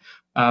 But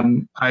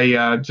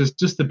I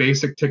just the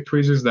basic tick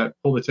tweezers that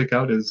pull the tick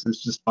out is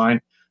just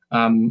fine.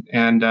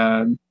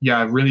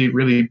 Really,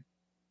 really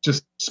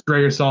just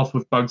spray yourself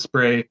with bug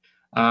spray,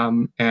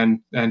 and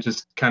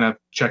just kind of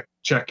check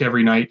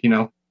every night.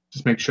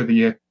 Just make sure that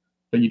you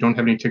don't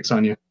have any ticks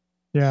on you.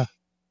 Yeah.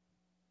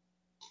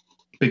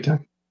 Big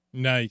time.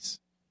 Nice.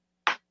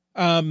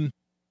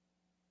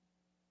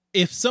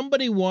 If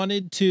somebody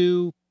wanted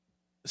to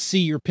see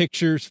your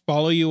pictures,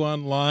 follow you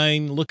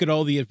online, look at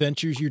all the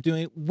adventures you're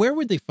doing, where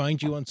would they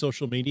find you on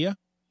social media?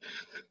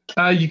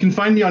 You can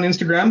find me on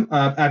Instagram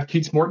at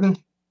Keats Morton.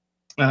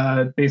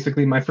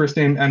 Basically my first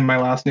name and my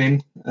last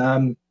name.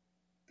 And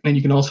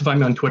you can also find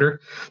me on Twitter,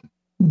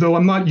 though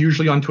I'm not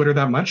usually on Twitter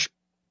that much.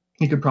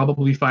 You could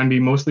probably find me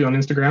mostly on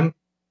Instagram.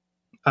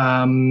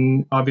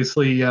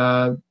 Obviously,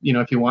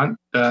 if you want,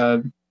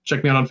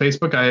 check me out on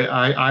Facebook.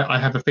 I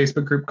have a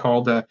Facebook group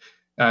called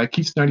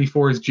Keats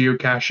 94's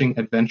Geocaching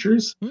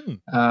Adventures.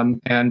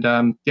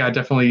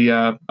 Definitely.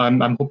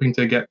 I'm hoping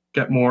to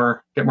get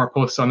more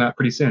posts on that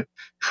pretty soon.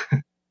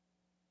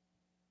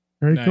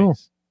 Very cool.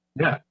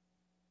 Yeah.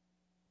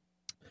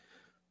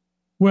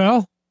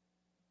 Well,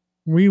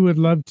 we would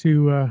love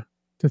to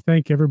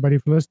thank everybody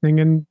for listening,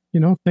 and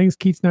thanks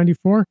Keats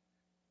 94.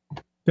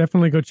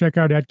 Definitely go check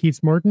out at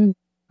Keats Morton.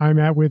 I'm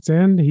at Wits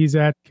End. He's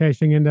at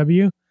Caching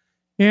NW.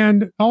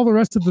 And all the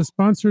rest of the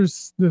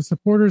sponsors, the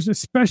supporters,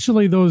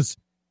 especially those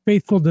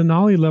faithful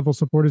Denali level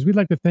supporters, we'd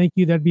like to thank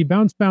you. That'd be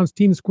Bounce,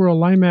 Team Squirrel,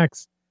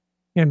 Limax,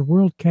 and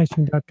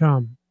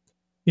worldcaching.com.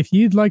 If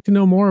you'd like to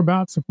know more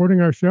about supporting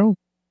our show,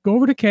 go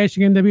over to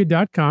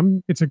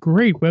cachingnw.com. It's a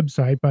great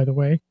website, by the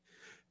way.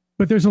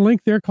 But there's a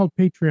link there called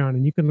Patreon,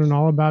 and you can learn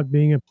all about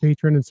being a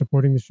patron and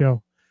supporting the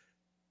show.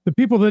 The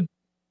people that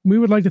we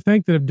would like to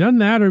thank that have done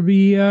that are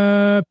B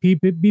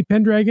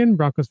Pendragon,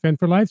 Broncos Fan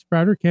for Life,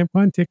 Sprouter, Camp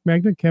Clan, Tick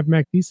Magnet, Kev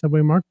MacD,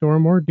 Subway Mark,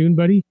 Doramore, Dune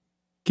Buddy,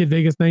 Kid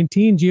Vegas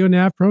 19, Geo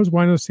Nav Pros,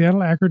 Wino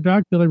Seattle, Acker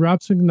Doc, Billy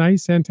Robson,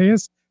 Nice,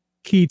 Antaeus,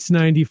 Keats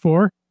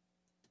 94,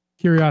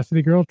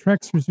 Curiosity Girl,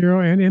 Trex for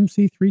Zero, and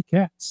MC3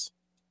 Cats.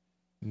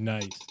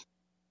 Nice.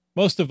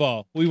 Most of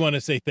all, we want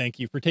to say thank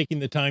you for taking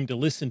the time to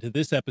listen to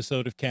this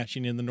episode of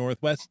Caching in the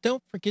Northwest.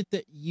 Don't forget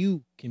that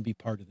you can be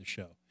part of the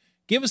show.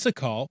 Give us a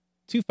call,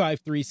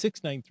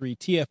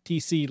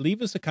 253-693-TFTC.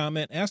 Leave us a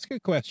comment, ask a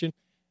question,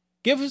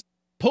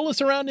 pull us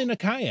around in a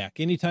kayak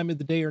any time of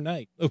the day or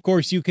night. Of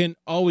course, you can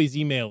always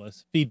email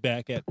us,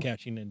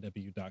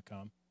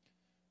 feedback@cachingnw.com.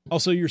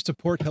 Also, your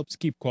support helps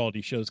keep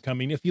quality shows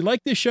coming. If you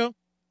like this show,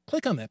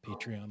 click on that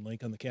Patreon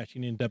link on the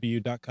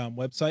cachingnw.com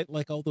website,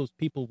 like all those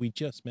people we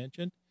just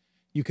mentioned.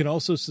 You can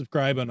also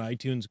subscribe on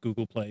iTunes,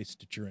 Google Play,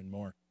 Stitcher, and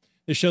more.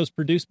 The show's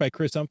produced by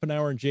Chris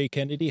Umfenauer and Jay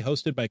Kennedy,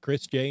 hosted by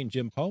Chris J. and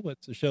Jim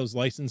Paulwitz. The show's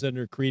licensed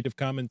under Creative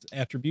Commons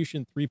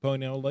Attribution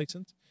 3.0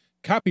 license.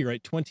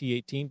 Copyright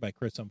 2018 by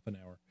Chris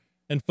Umfenauer.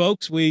 And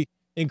folks, we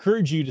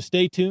encourage you to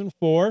stay tuned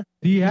for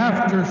The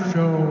After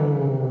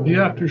Show. The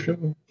After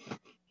Show.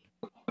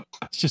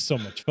 It's just so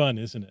much fun,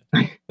 isn't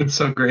it? It's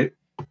so great.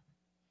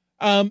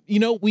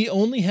 We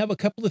only have a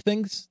couple of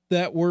things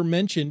that were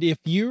mentioned. If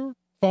you're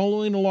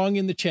following along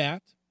in the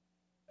chat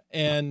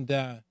and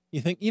you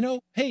think,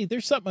 hey,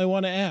 there's something I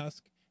want to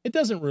ask. It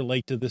doesn't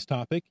relate to this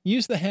topic.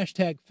 Use the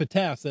hashtag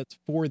FATAS, that's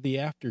for the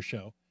after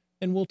show,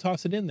 and we'll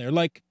toss it in there.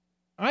 Like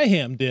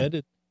Iham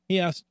did. He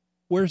asked,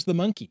 where's the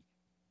monkey?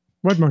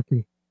 What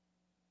monkey?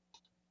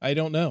 I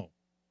don't know.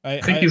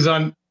 I think he's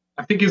on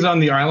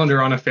the island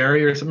or on a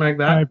ferry or something like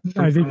that.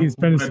 I think he's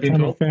spending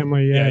time with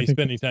family. Yeah, he's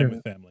spending time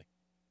with family.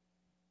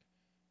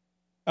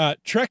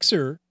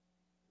 Trexer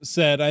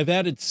said, I've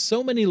added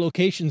so many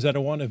locations that I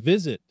want to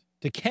visit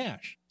to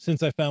cache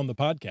since I found the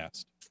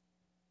podcast.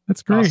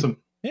 That's great.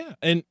 Awesome. Yeah.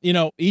 And,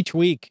 each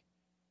week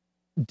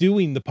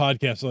doing the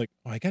podcast, like,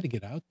 I got to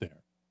get out there.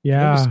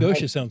 Yeah. Nova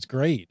Scotia sounds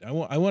great. I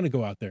want to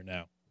go out there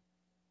now.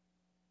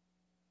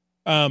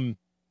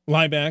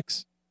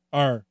 Limax,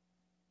 our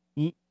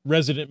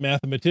resident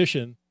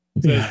mathematician,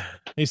 says,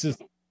 he says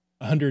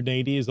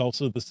 180 is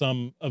also the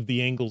sum of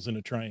the angles in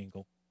a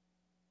triangle.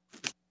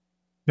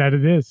 That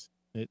it is.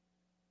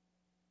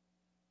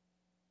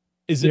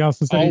 Is it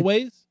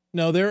always?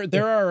 No,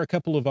 there are a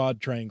couple of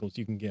odd triangles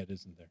you can get,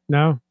 isn't there?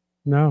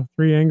 No,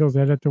 3 angles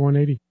add up to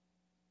 180.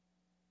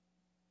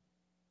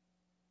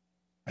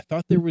 I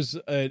thought there was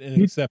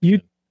an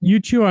exception. You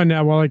chew on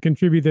that while I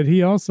contribute that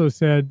he also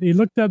said he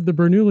looked up the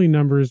Bernoulli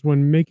numbers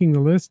when making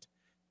the list,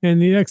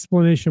 and the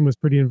explanation was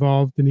pretty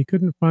involved, and he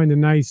couldn't find a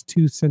nice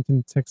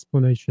 2-sentence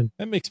explanation.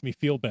 That makes me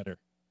feel better.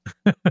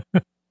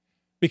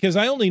 Because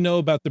I only know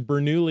about the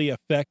Bernoulli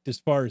effect as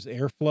far as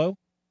airflow.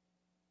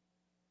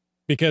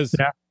 Because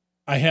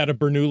I had a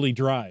Bernoulli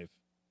drive.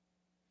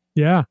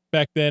 Yeah.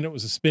 Back then it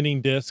was a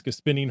spinning disc, a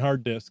spinning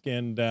hard disk,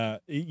 and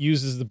it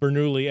uses the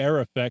Bernoulli air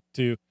effect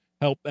to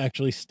help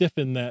actually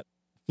stiffen that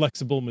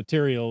flexible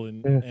material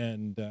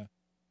and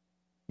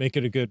make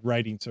it a good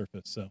riding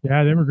surface. So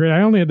yeah, they were great.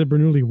 I only had the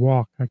Bernoulli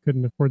walk. I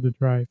couldn't afford the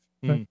drive.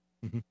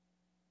 Mm-hmm.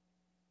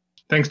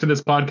 Thanks to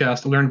this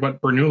podcast, I learned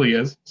what Bernoulli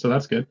is, so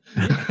that's good.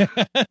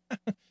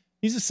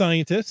 He's a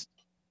scientist.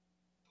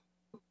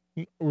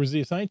 Or was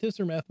he a scientist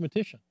or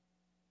mathematician?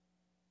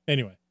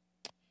 Anyway.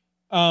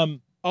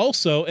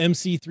 Also,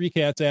 MC3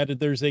 Cats added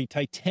there's a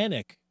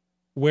Titanic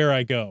Where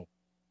I Go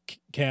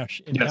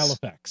cache in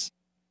Halifax.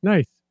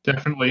 Nice.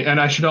 Definitely. And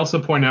I should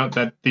also point out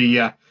that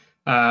the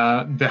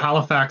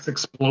Halifax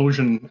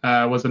explosion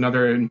was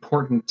another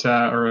important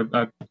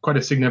quite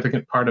a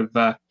significant part of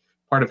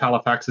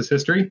Halifax's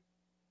history.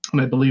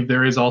 And I believe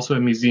there is also a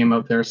museum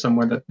out there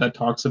somewhere that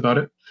talks about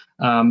it.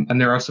 And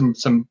there are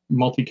some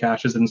multi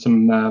caches and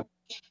some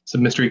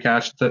mystery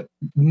caches that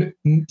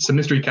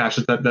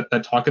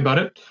talk about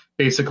it.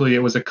 Basically, it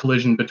was a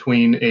collision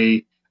between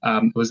an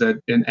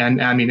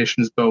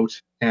ammunition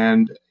boat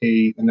and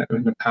a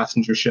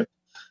passenger ship.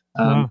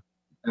 Wow.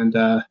 And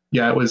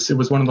it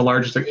was one of the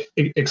largest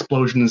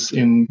explosions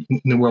in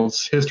the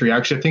world's history.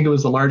 Actually, I think it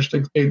was the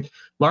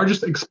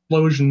largest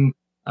explosion,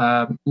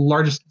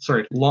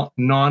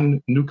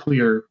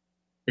 non-nuclear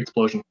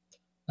explosion.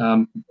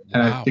 And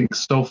I think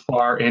so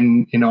far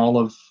in all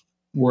of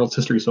world's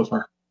history so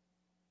far.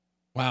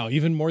 Wow,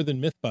 even more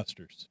than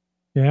Mythbusters.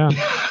 Yeah.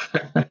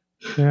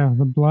 Yeah,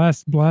 the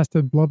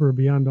blasted blubber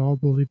beyond all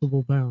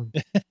believable bounds.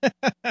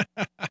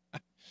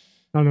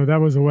 Oh no,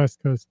 that was a West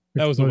Coast explosion.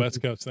 That was a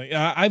West Coast thing.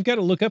 I've got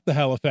to look up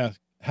the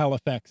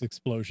Halifax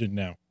explosion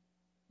now.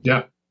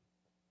 Yeah.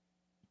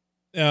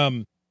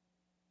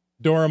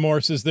 Dora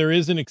Moore says there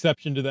is an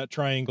exception to that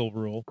triangle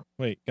rule.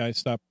 Wait, guys,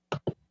 stop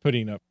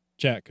putting up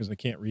chat because I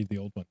can't read the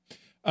old one.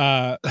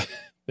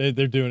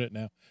 They're doing it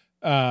now.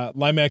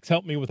 Limax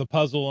helped me with a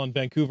puzzle on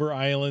Vancouver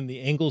Island.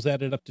 The angles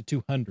added up to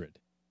 200.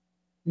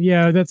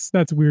 Yeah, that's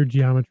weird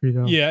geometry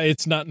though. Yeah,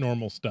 it's not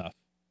normal stuff.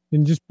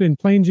 In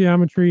plain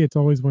geometry, it's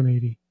always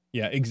 180.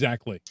 Yeah,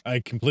 exactly.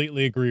 I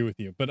completely agree with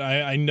you. But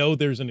I know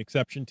there's an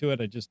exception to it.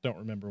 I just don't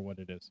remember what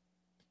it is.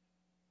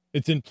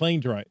 It's in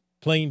plain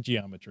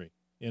geometry.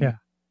 In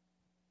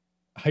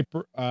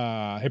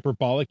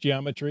hyperbolic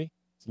geometry,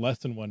 it's less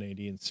than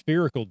 180. In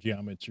spherical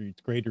geometry,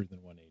 it's greater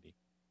than 180.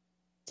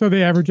 So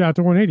they average out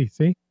to 180,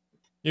 see?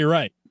 You're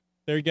right.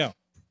 There you go.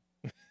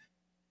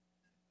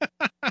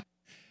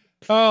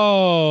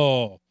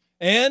 Oh,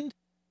 and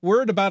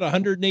we're at about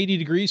 180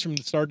 degrees from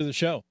the start of the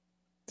show.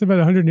 It's about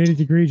 180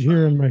 degrees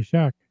here in my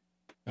shack.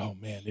 Oh,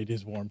 man, it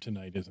is warm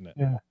tonight, isn't it?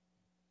 Yeah.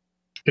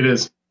 It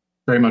is.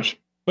 Very much.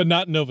 But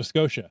not in Nova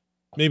Scotia.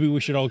 Maybe we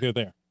should all go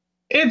there.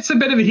 It's a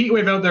bit of a heat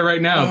wave out there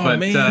right now, but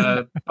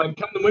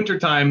come the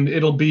wintertime,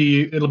 it'll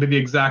be the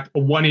exact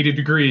 180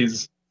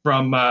 degrees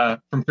from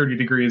 30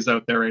 degrees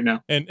out there right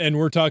now. And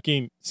we're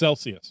talking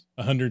Celsius,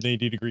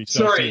 180 degrees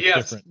Celsius. Sorry,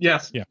 yes. Different.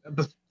 Yes. Yeah.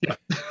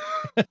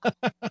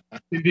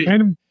 Indeed.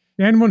 And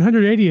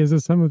 180 is the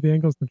sum of the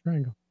angles in the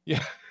triangle.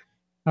 Yeah.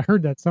 I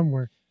heard that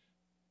somewhere.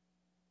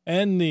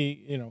 And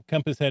the,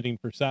 compass heading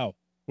for south,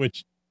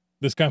 which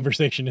this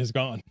conversation has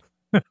gone.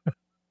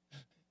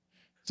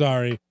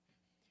 Sorry.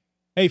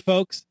 Hey,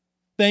 folks,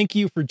 thank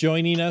you for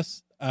joining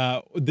us.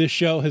 This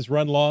show has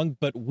run long,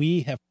 but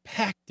we have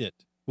packed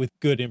it with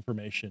good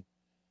information.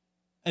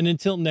 And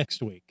until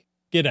next week,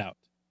 get out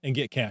and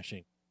get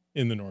caching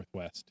in the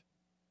Northwest.